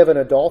the way of an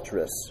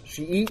adulteress.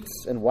 She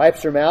eats and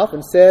wipes her mouth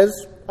and says,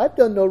 I've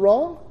done no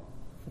wrong.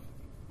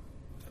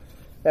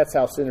 That's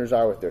how sinners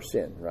are with their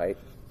sin, right?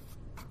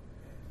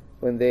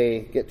 When they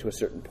get to a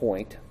certain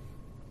point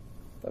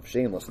of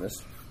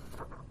shamelessness.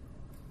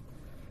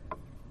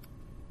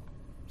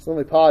 So let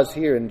me pause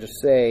here and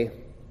just say,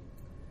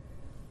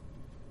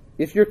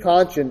 if your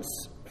conscience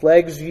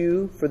plagues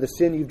you for the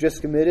sin you've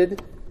just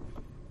committed,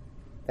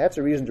 that's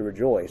a reason to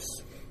rejoice.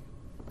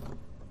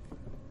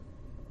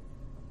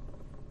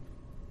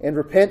 And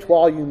repent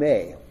while you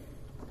may.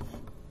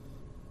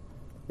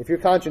 If your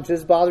conscience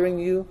is bothering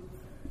you,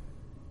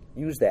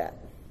 use that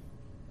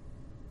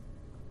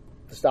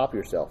to stop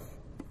yourself.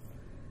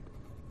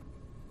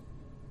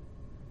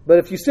 But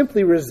if you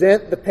simply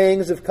resent the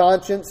pangs of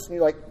conscience, and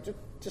you're like,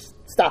 just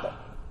stop it.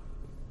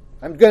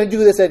 I'm going to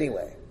do this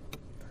anyway.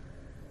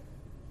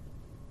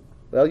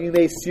 Well, you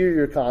may sear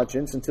your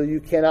conscience until you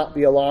cannot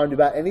be alarmed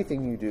about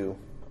anything you do.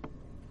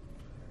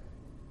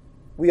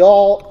 We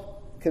all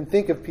can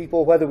think of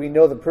people, whether we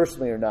know them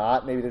personally or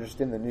not, maybe they're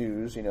just in the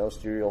news,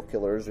 serial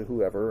killers or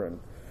whoever, and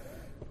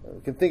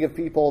we can think of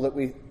people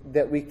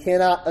that we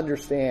cannot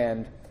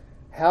understand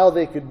how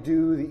they could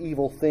do the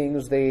evil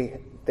things they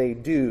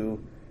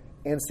do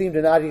and seem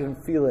to not even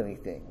feel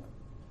anything.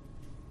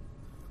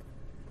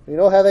 You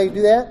know how they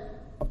do that?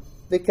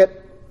 They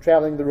kept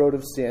traveling the road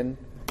of sin,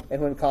 and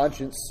when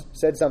conscience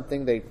said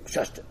something, they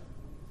shushed it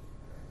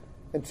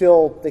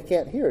until they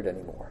can't hear it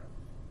anymore.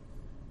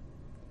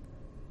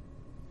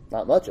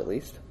 Not much, at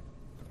least.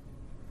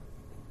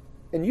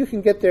 And you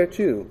can get there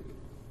too,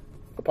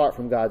 apart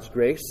from God's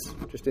grace,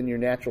 just in your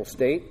natural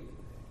state.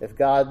 If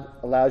God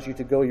allows you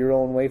to go your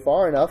own way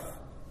far enough,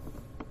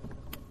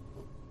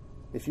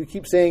 if you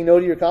keep saying no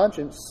to your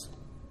conscience,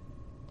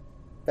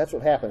 that's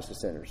what happens to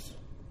sinners.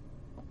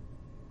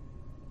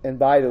 And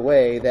by the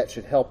way, that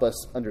should help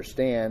us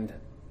understand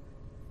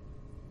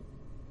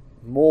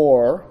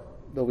more,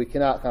 though we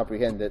cannot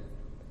comprehend it,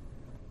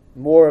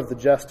 more of the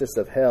justice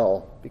of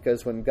hell,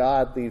 because when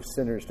God leaves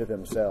sinners to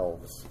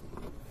themselves,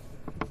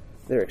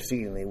 they're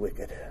exceedingly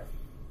wicked.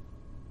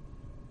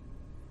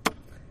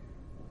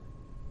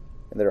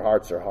 And their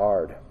hearts are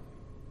hard.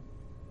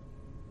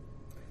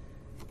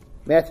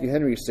 Matthew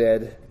Henry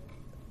said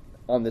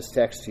on this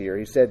text here,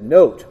 he said,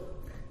 note,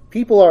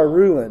 people are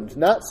ruined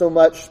not so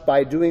much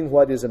by doing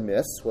what is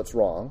amiss, what's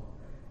wrong,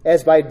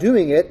 as by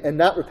doing it and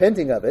not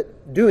repenting of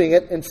it, doing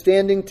it and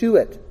standing to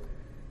it.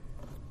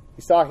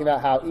 He's talking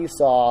about how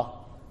Esau,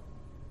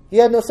 he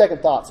had no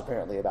second thoughts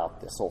apparently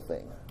about this whole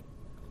thing.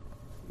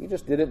 He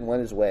just did it and went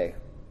his way.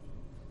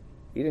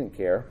 He didn't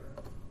care.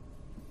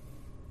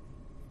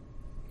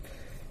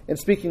 And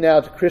speaking now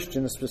to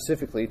Christians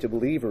specifically, to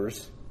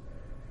believers,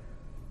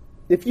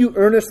 if you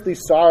earnestly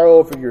sorrow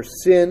over your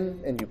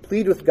sin and you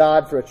plead with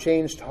God for a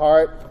changed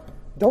heart,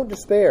 don't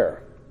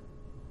despair.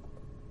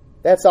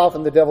 That's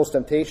often the devil's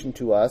temptation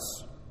to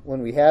us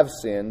when we have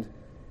sinned,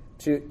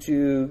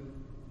 to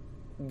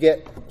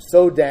get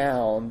so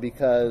down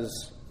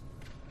because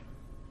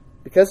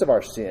of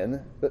our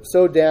sin, but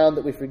so down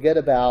that we forget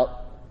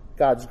about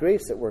God's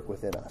grace at work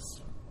within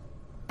us.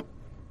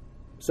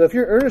 So if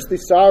you're earnestly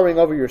sorrowing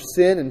over your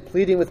sin and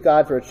pleading with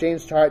God for a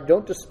changed heart,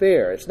 don't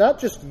despair. It's not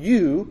just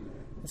you,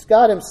 it's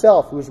God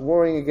himself who is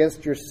warring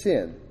against your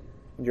sin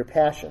and your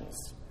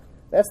passions.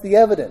 That's the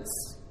evidence.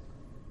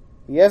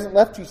 He hasn't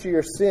left you to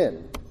your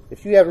sin.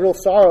 If you have real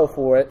sorrow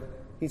for it,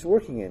 he's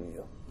working in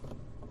you.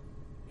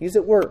 He's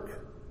at work.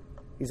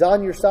 He's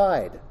on your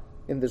side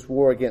in this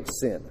war against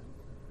sin.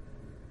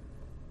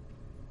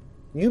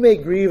 You may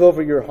grieve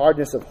over your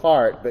hardness of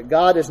heart, but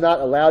God has not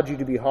allowed you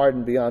to be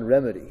hardened beyond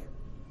remedy.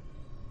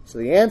 So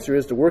the answer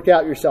is to work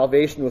out your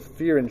salvation with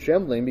fear and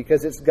trembling,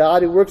 because it's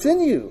God who works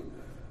in you,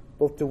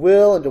 both to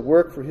will and to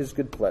work for his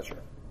good pleasure.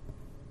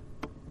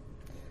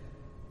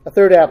 A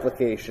third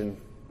application.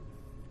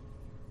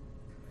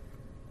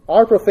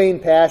 Our profane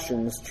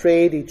passions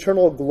trade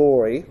eternal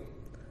glory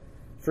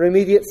for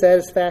immediate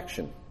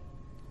satisfaction.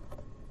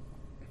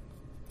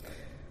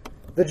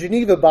 The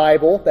Geneva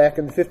Bible, back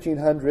in the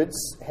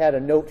 1500s, had a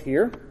note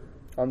here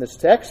on this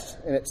text,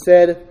 and it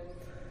said,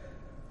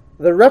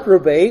 "The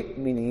reprobate,"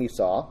 meaning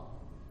Esau,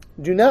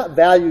 "do not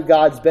value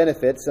God's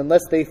benefits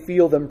unless they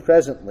feel them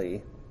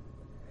presently,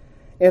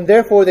 and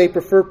therefore they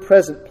prefer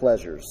present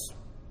pleasures.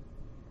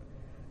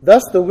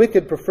 Thus the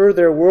wicked prefer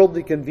their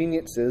worldly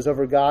conveniences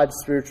over God's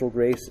spiritual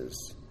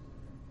graces,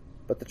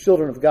 but the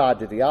children of God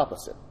do the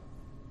opposite."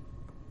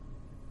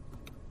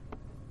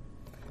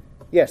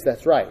 Yes,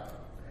 that's right.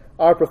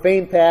 Our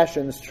profane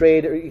passions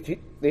trade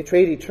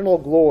eternal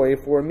glory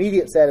for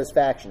immediate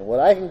satisfaction, what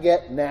I can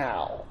get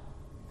now.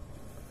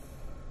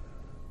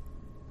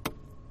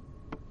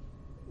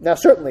 Now,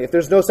 certainly, if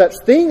there's no such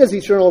thing as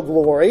eternal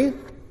glory,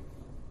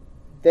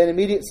 then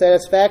immediate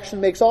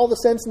satisfaction makes all the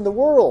sense in the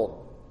world.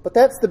 But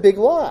that's the big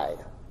lie.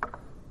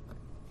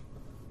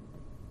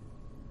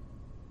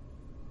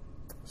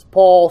 As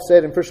Paul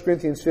said in 1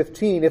 Corinthians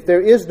 15, if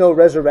there is no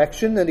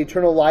resurrection and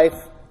eternal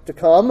life to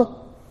come,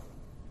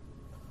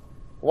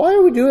 why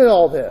are we doing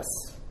all this?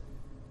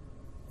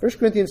 1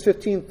 Corinthians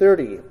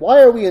 15:30,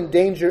 why are we in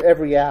danger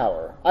every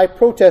hour? I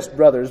protest,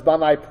 brothers, by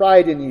my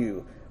pride in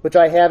you, which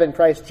I have in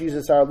Christ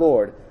Jesus our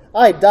Lord.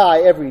 I die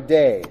every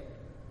day.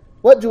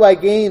 What do I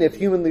gain if,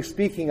 humanly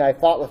speaking, I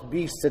fought with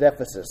beasts at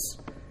Ephesus?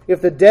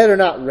 If the dead are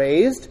not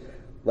raised,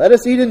 let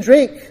us eat and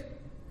drink,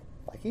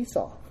 like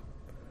Esau.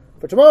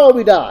 For tomorrow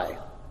we die.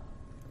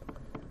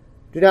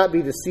 Do not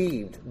be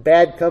deceived.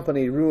 Bad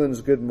company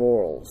ruins good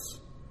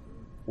morals.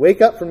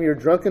 Wake up from your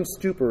drunken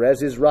stupor,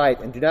 as is right,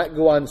 and do not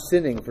go on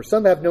sinning, for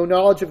some have no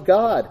knowledge of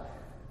God.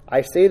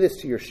 I say this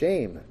to your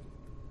shame.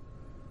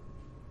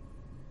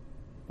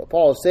 What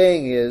Paul is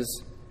saying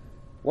is,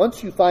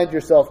 once you find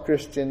yourself,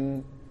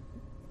 Christian,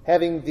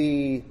 having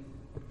the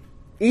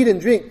eat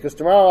and drink because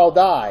tomorrow I'll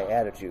die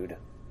attitude,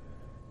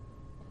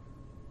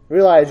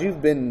 realize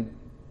you've been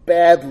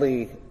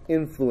badly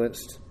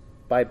influenced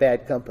by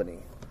bad company.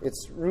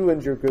 It's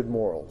ruined your good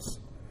morals.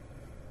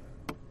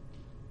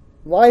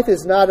 Life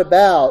is not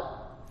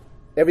about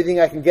everything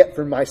I can get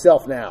from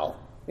myself now,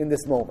 in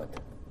this moment.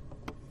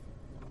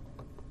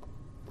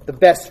 The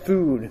best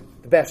food,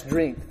 the best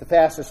drink, the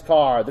fastest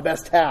car, the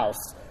best house,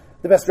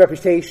 the best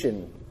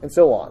reputation, and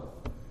so on.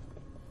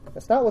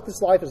 That's not what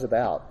this life is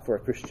about for a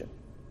Christian.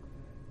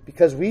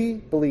 Because we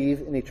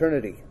believe in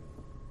eternity,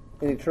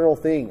 in eternal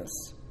things.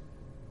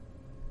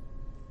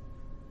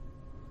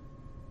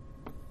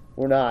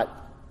 We're not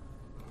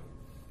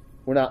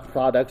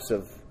products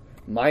of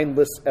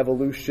mindless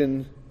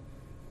evolution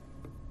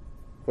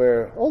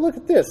where, oh, look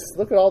at this.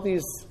 Look at all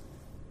these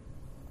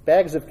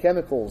bags of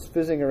chemicals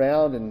fizzing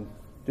around and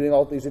doing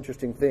all these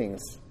interesting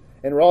things.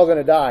 And we're all going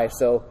to die,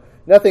 so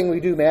nothing we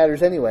do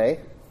matters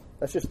anyway.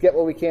 Let's just get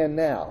what we can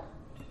now.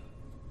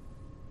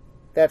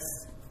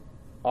 That's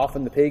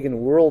often the pagan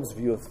world's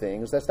view of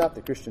things. That's not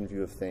the Christian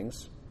view of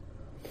things.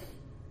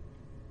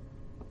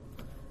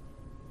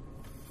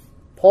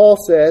 Paul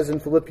says in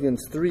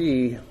Philippians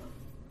 3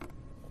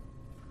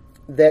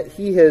 that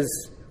he has,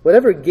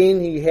 whatever gain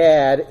he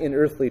had in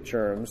earthly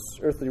terms,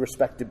 earthly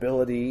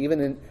respectability,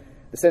 even in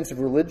the sense of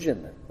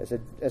religion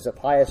as a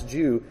pious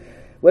Jew,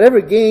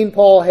 whatever gain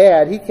Paul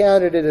had, he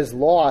counted it as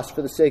loss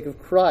for the sake of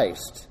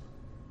Christ.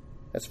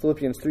 That's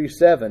Philippians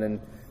 3:7. And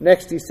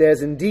next he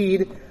says,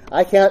 indeed,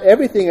 I count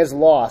everything as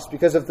loss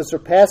because of the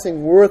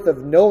surpassing worth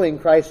of knowing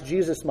Christ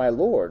Jesus my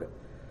Lord.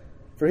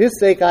 For his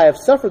sake I have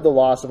suffered the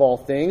loss of all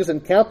things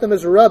and count them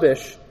as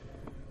rubbish,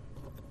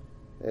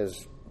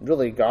 as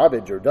really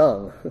garbage or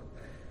dung,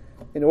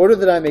 in order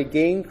that I may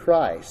gain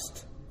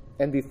Christ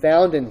and be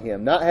found in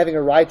him, not having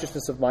a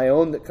righteousness of my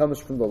own that comes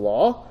from the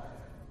law,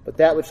 but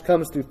that which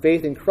comes through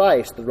faith in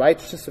Christ, the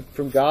righteousness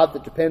from God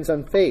that depends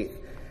on faith,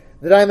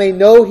 that I may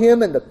know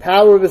him and the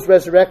power of his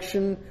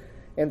resurrection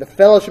and the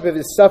fellowship of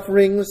his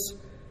sufferings,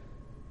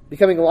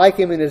 becoming like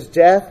him in his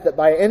death, that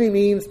by any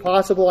means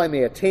possible I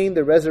may attain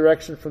the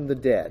resurrection from the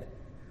dead.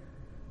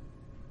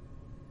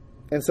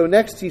 And so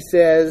next he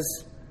says,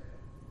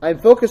 I'm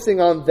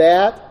focusing on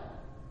that,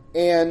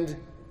 and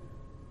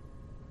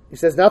he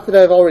says, not that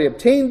I've already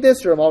obtained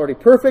this or I'm already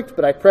perfect,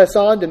 but I press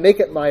on to make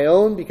it my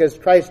own because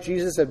Christ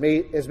Jesus has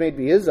made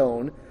me his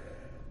own.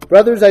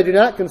 Brothers, I do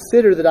not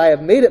consider that I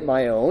have made it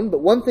my own,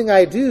 but one thing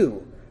I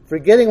do,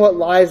 forgetting what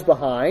lies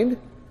behind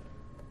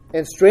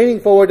and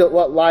straining forward to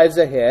what lies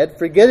ahead,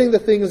 forgetting the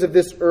things of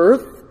this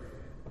earth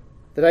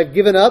that I've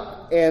given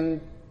up and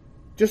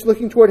just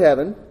looking toward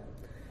heaven.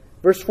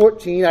 Verse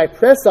 14, I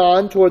press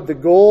on toward the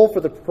goal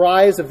for the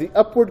prize of the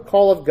upward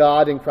call of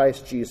God in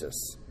Christ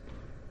Jesus.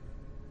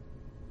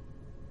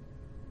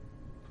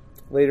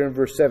 Later in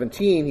verse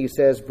 17, he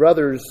says,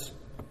 brothers,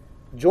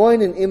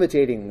 join in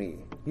imitating me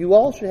You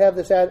all should have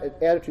this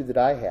attitude that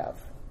I have,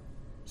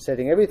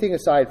 setting everything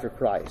aside for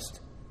Christ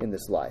in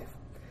this life.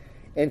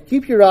 And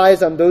keep your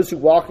eyes on those who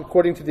walk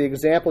according to the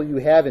example you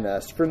have in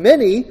us. For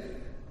many,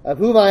 of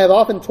whom I have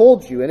often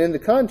told you, and in the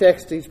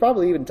context, he's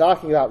probably even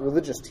talking about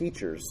religious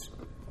teachers.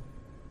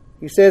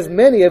 He says,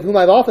 many of whom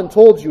I've often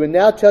told you, and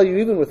now tell you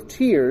even with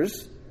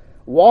tears,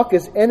 walk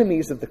as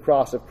enemies of the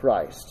cross of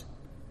Christ.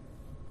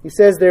 He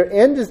says, their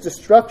end is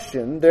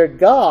destruction, their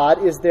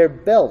God is their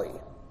belly,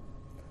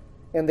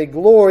 and they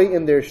glory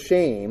in their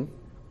shame,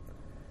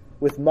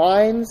 with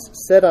minds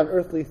set on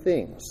earthly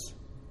things.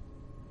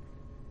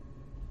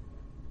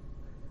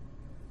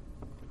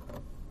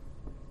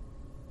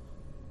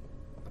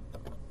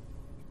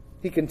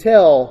 He can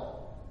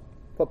tell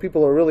what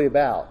people are really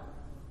about.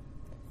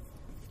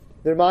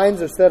 Their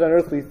minds are set on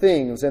earthly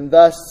things, and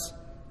thus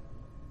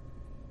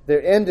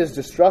their end is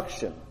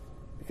destruction,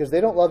 because they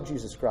don't love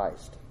Jesus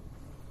Christ.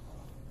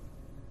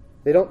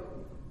 Their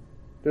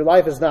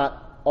life is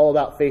not all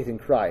about faith in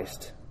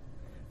Christ.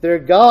 Their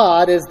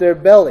God is their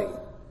belly.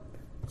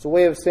 It's a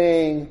way of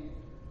saying,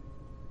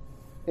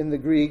 in the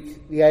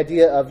Greek, the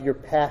idea of your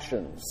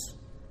passions,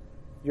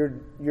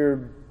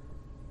 your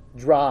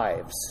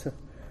drives.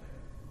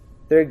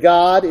 Their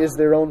God is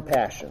their own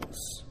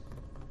passions,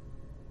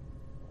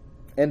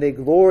 and they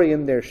glory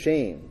in their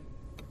shame,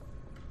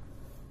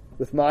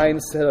 with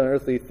minds set on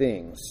earthly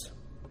things.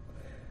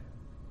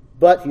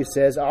 But, he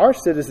says, our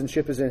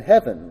citizenship is in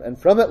heaven, and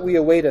from it we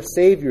await a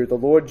Savior, the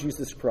Lord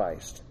Jesus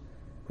Christ,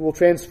 who will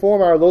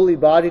transform our lowly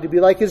body to be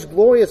like his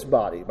glorious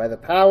body by the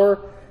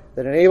power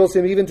that enables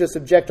him even to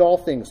subject all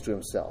things to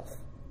himself.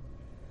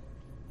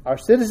 Our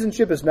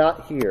citizenship is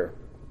not here.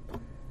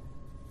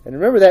 And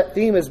remember, that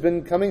theme has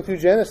been coming through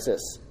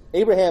Genesis.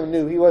 Abraham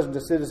knew he wasn't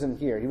a citizen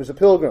here. He was a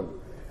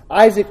pilgrim.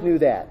 Isaac knew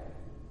that.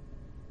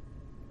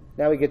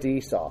 Now we get to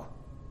Esau.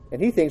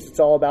 And he thinks it's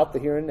all about the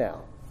here and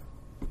now.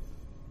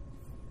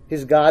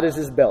 His God is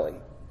his belly.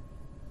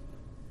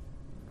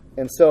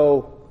 And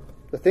so,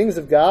 the things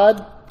of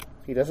God,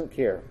 he doesn't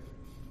care.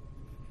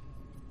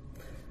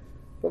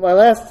 But my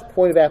last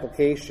point of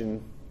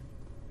application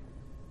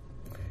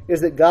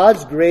is that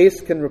God's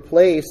grace can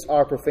replace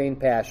our profane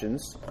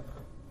passions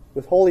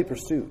with holy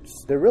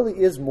pursuits. There really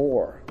is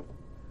more.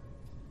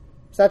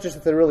 It's not just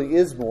that there really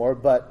is more,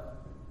 but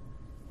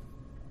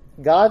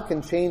God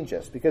can change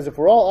us. Because if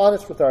we're all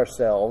honest with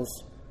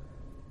ourselves,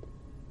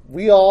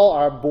 we all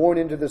are born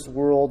into this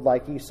world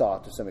like Esau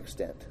to some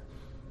extent.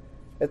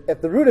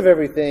 At the root of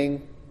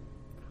everything,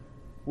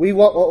 we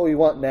want what we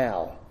want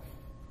now.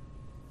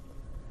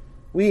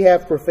 We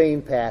have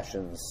profane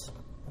passions.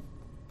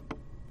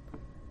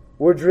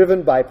 We're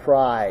driven by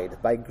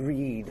pride, by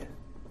greed,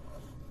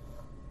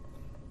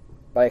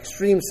 by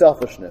extreme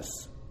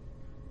selfishness.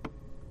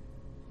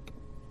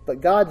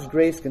 But God's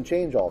grace can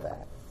change all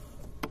that.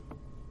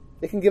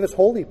 It can give us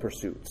holy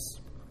pursuits.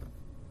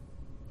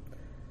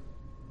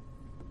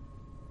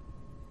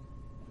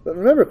 But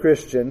remember,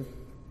 Christian,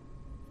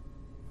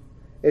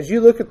 as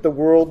you look at the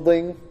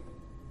worldling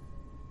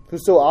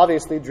who's so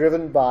obviously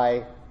driven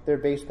by their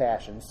base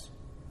passions,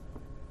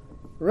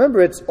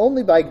 remember, it's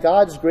only by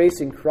God's grace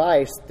in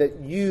Christ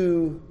that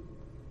you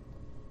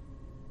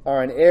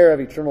are an heir of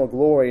eternal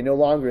glory, no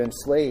longer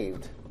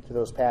enslaved to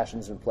those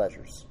passions and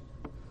pleasures.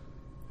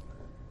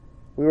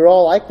 We were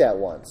all like that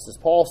once. As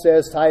Paul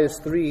says, Titus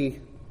 3,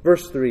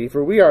 verse 3,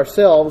 for we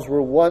ourselves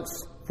were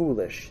once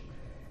foolish,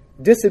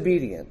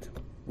 disobedient,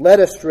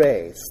 led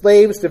astray,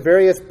 slaves to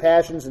various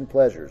passions and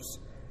pleasures,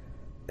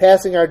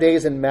 passing our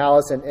days in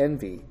malice and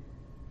envy,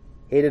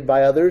 hated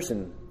by others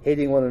and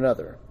hating one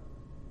another.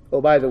 Oh,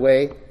 by the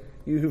way,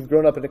 you who've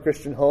grown up in a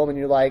Christian home and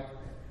you're like,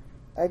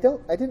 I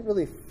didn't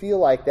really feel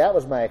like that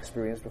was my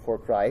experience before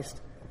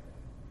Christ.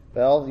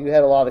 Well, you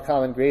had a lot of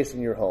common grace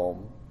in your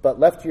home, but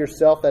left to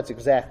yourself, that's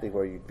exactly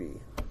where you'd be.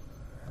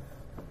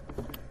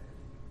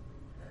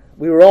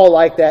 We were all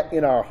like that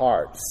in our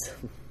hearts,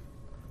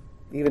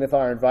 even if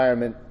our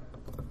environment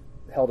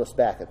held us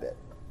back a bit.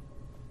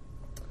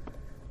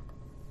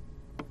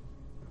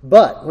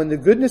 But when the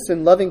goodness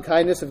and loving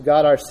kindness of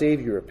God our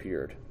Savior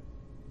appeared,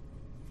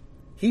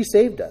 he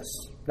saved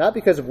us, not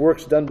because of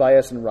works done by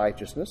us in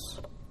righteousness,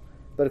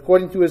 but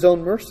according to his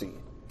own mercy,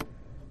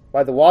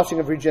 by the washing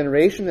of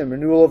regeneration and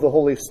renewal of the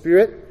Holy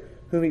Spirit,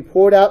 whom he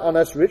poured out on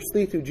us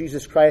richly through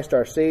Jesus Christ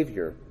our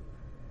Savior,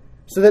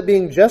 so that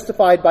being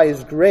justified by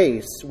his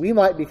grace, we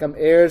might become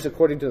heirs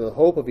according to the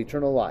hope of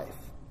eternal life.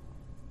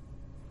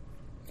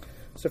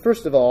 So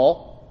first of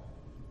all,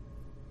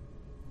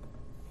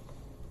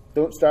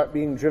 don't start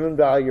being driven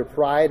by your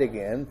pride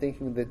again,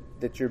 thinking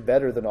that you're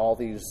better than all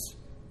these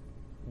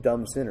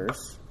dumb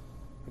sinners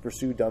who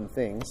pursue dumb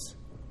things.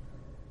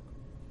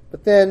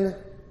 But then,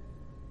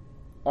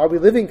 are we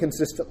living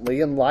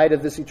consistently in light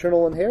of this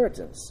eternal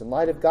inheritance, in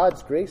light of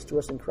God's grace to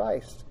us in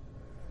Christ?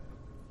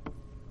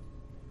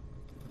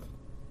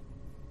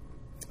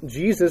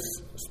 Jesus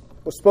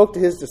spoke to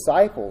his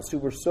disciples who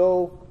were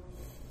so,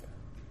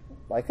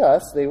 like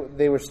us,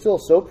 they were still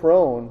so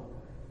prone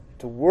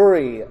to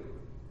worry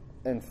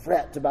and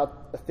fret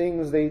about the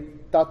things they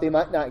thought they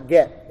might not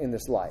get in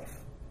this life.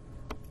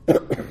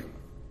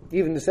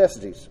 even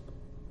necessities.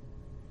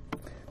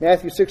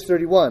 Matthew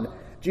 6:31,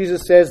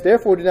 Jesus says,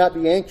 "Therefore do not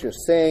be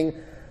anxious, saying,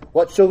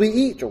 'What shall we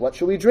eat, or what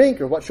shall we drink,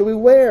 or what shall we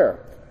wear?'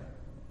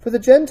 For the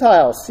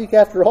Gentiles seek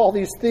after all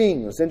these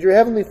things, and your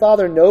heavenly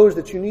Father knows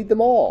that you need them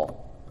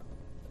all.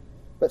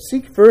 But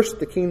seek first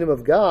the kingdom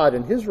of God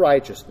and his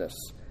righteousness,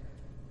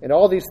 and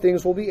all these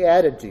things will be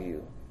added to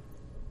you."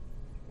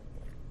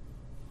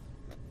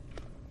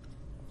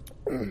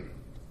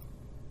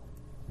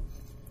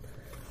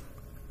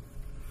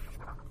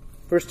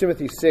 1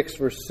 Timothy 6,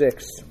 verse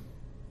 6.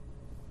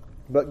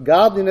 "But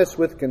godliness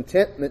with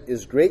contentment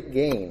is great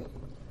gain.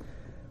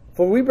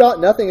 For we brought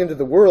nothing into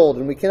the world,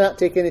 and we cannot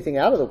take anything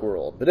out of the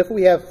world. But if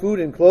we have food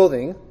and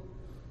clothing,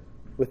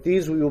 with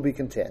these we will be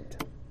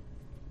content.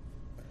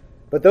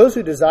 But those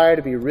who desire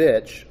to be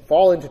rich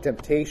fall into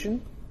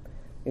temptation,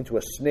 into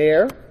a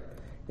snare,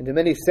 into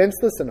many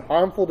senseless and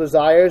harmful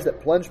desires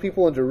that plunge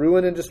people into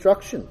ruin and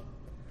destruction.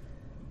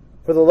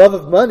 For the love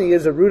of money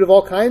is a root of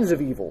all kinds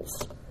of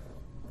evils.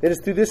 It is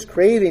through this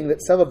craving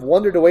that some have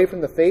wandered away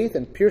from the faith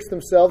and pierced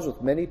themselves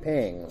with many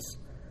pangs.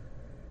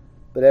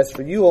 But as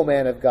for you, O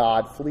man of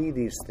God, flee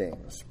these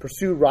things.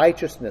 Pursue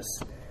righteousness,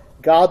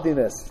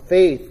 godliness,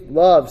 faith,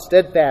 love,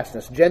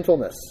 steadfastness,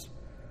 gentleness.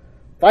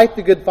 Fight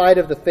the good fight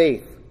of the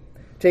faith.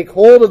 Take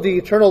hold of the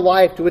eternal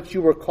life to which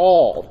you were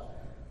called,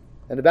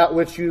 and about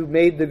which you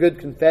made the good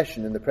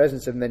confession in the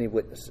presence of many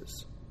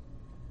witnesses."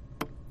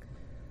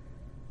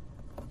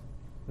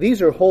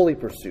 These are holy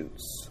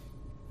pursuits.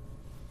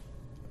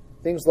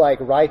 Things like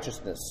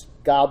righteousness,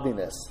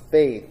 godliness,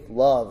 faith,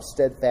 love,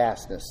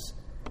 steadfastness,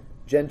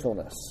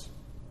 gentleness.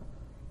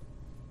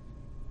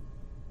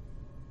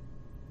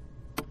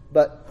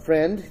 But,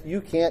 friend,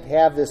 you can't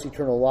have this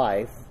eternal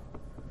life.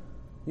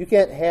 You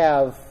can't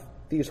have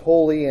these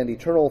holy and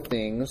eternal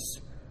things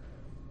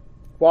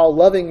while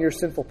loving your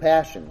sinful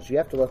passions. You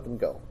have to let them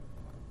go.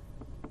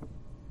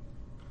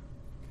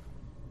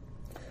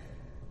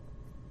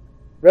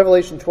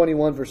 Revelation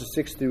 21, verses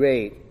 6 through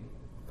 8.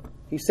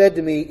 "He said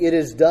to me, 'It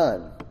is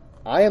done.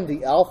 I am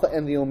the Alpha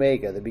and the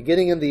Omega, the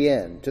beginning and the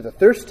end. To the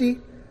thirsty,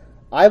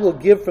 I will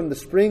give from the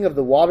spring of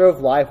the water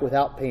of life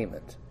without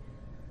payment.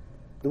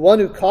 The one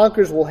who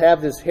conquers will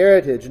have this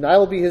heritage, and I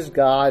will be his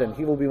God, and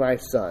he will be my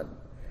son.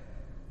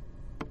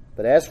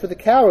 But as for the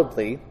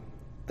cowardly,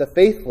 the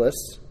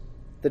faithless,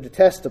 the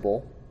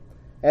detestable,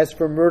 as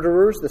for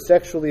murderers, the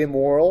sexually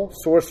immoral,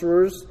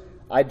 sorcerers,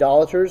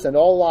 idolaters, and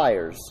all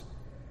liars,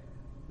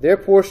 their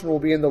portion will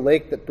be in the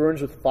lake that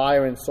burns with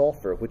fire and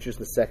sulfur, which is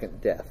the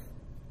second death.'"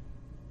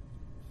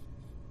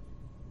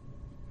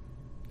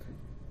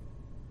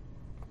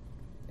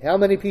 How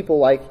many people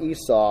like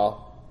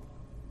Esau,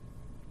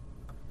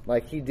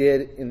 like he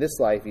did in this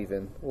life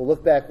even, will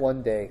look back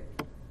one day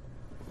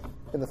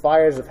in the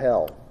fires of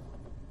hell?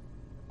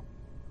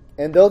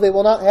 And though they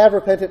will not have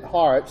repentant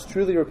hearts,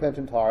 truly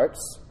repentant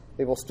hearts,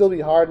 they will still be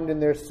hardened in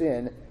their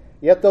sin,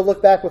 yet they'll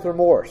look back with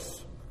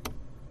remorse.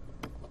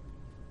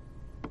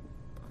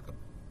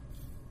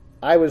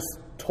 I was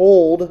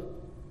told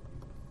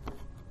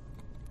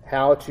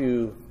how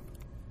to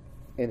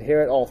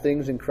inherit all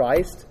things in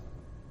Christ,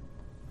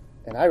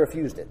 and I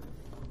refused it.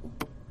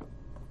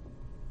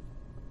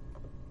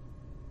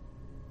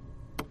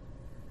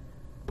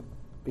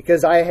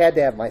 Because I had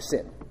to have my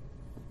sin.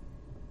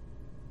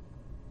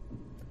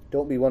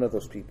 Don't be one of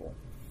those people.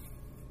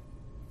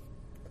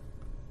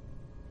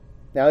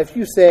 Now, if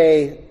you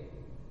say,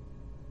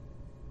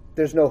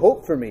 "There's no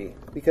hope for me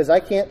because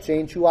I can't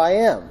change who I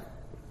am,"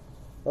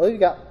 well, you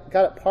got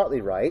it partly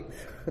right.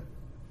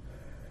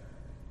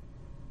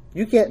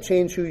 You can't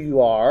change who you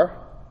are,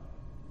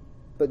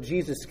 but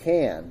Jesus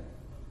can.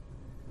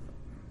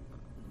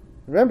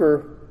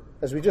 Remember,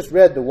 as we just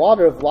read, the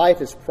water of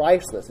life is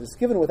priceless. It's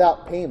given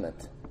without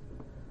payment.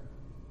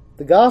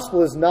 The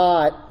gospel is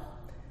not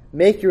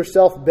make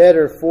yourself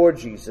better for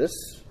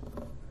Jesus.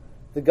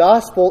 The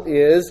gospel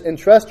is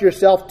entrust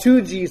yourself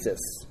to Jesus.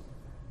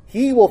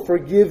 He will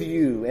forgive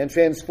you and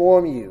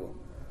transform you.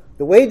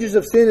 The wages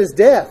of sin is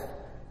death,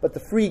 but the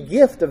free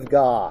gift of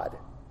God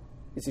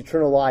is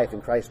eternal life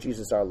in Christ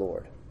Jesus our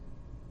Lord.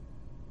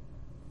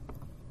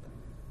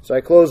 So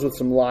I close with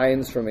some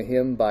lines from a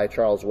hymn by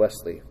Charles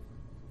Wesley.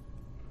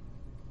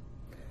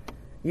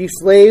 "Ye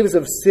slaves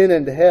of sin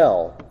and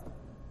hell,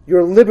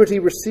 your liberty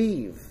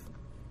receive,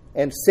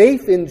 and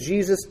safe in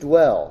Jesus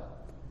dwell,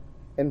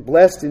 and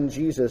blessed in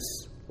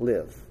Jesus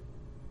live.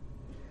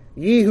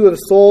 Ye who have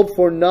sold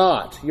for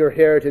naught your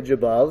heritage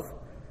above,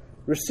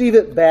 receive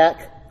it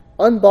back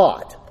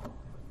unbought,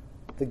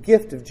 the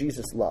gift of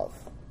Jesus' love."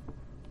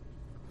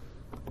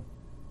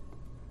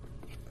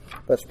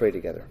 Let's pray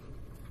together.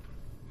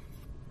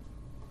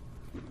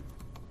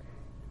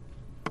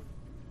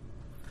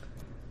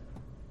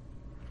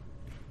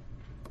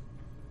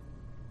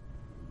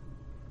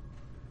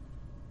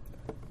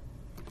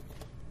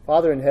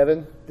 Father in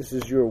heaven, this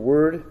is your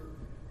word,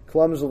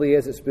 clumsily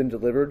as it's been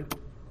delivered.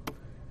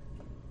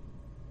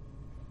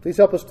 Please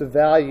help us to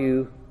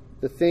value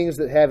the things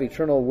that have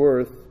eternal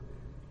worth.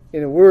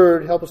 In a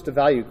word, help us to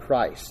value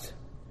Christ.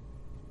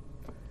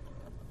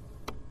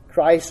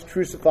 Christ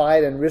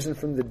crucified and risen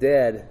from the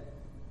dead,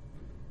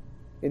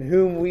 in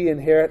whom we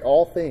inherit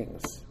all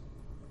things,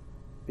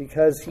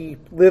 because he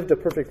lived a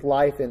perfect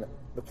life in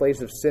the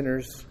place of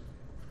sinners,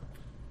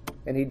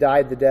 and he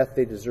died the death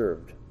they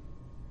deserved.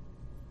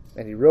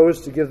 And he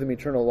rose to give them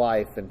eternal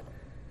life. And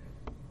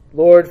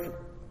Lord,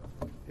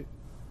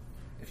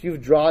 if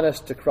you've drawn us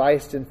to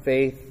Christ in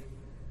faith,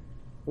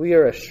 we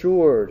are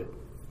assured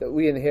that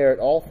we inherit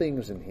all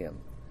things in him.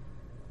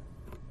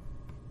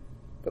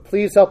 But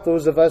please help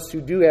those of us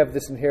who do have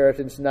this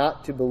inheritance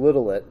not to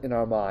belittle it in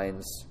our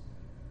minds.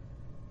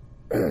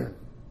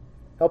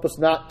 Help us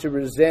not to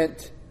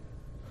resent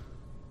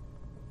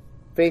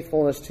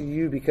faithfulness to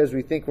you because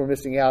we think we're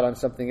missing out on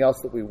something else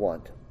that we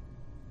want.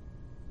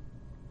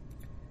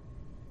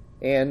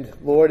 And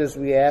Lord, as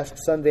we ask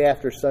Sunday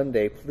after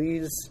Sunday,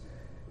 please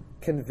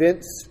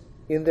convince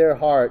in their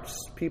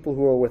hearts people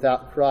who are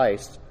without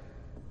Christ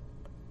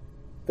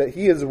that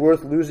he is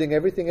worth losing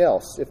everything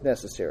else if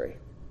necessary.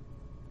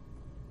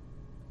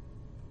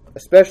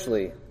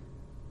 Especially,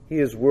 he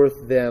is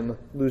worth them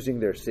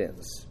losing their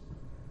sins.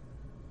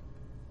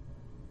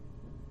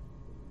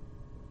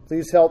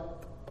 Please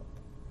help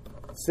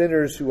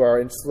sinners who are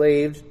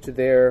enslaved to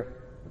their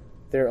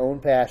own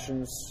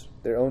passions,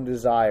 their own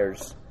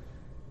desires.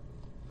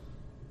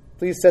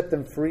 Please set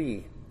them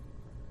free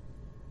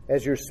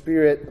as your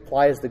Spirit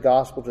applies the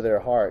gospel to their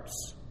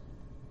hearts.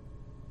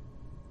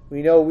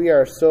 We know we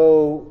are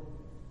so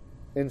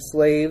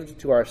enslaved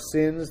to our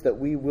sins that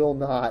we will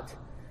not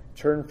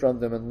turn from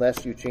them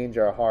unless you change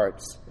our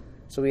hearts.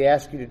 So we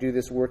ask you to do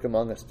this work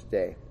among us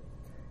today.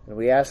 And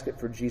we ask it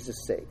for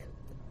Jesus' sake.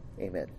 Amen.